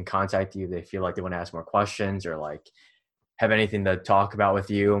somehow someone can contact you? They feel like they want to ask more questions or like have anything to talk about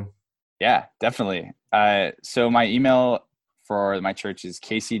with you. Yeah, definitely. So my email for my church is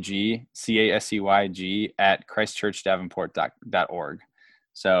kcgyg@christchurchdavenport.org.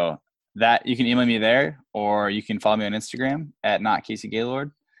 So that you can email me there, or you can follow me on Instagram at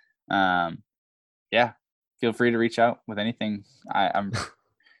 @notcaseygaylord. Yeah, feel free to reach out with anything. I'm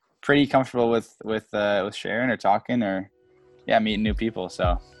pretty comfortable with sharing or talking or meeting new people.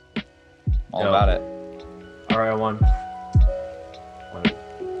 So all about it. All right, one.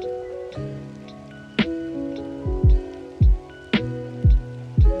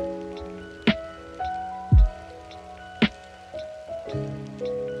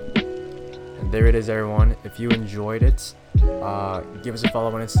 There it is, everyone. If you enjoyed it, give us a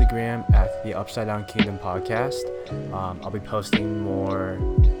follow on Instagram at the Upside Down Kingdom Podcast. I'll be posting more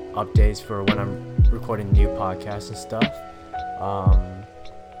updates for when I'm recording new podcasts and stuff.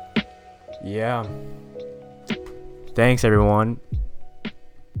 Yeah. Thanks, everyone.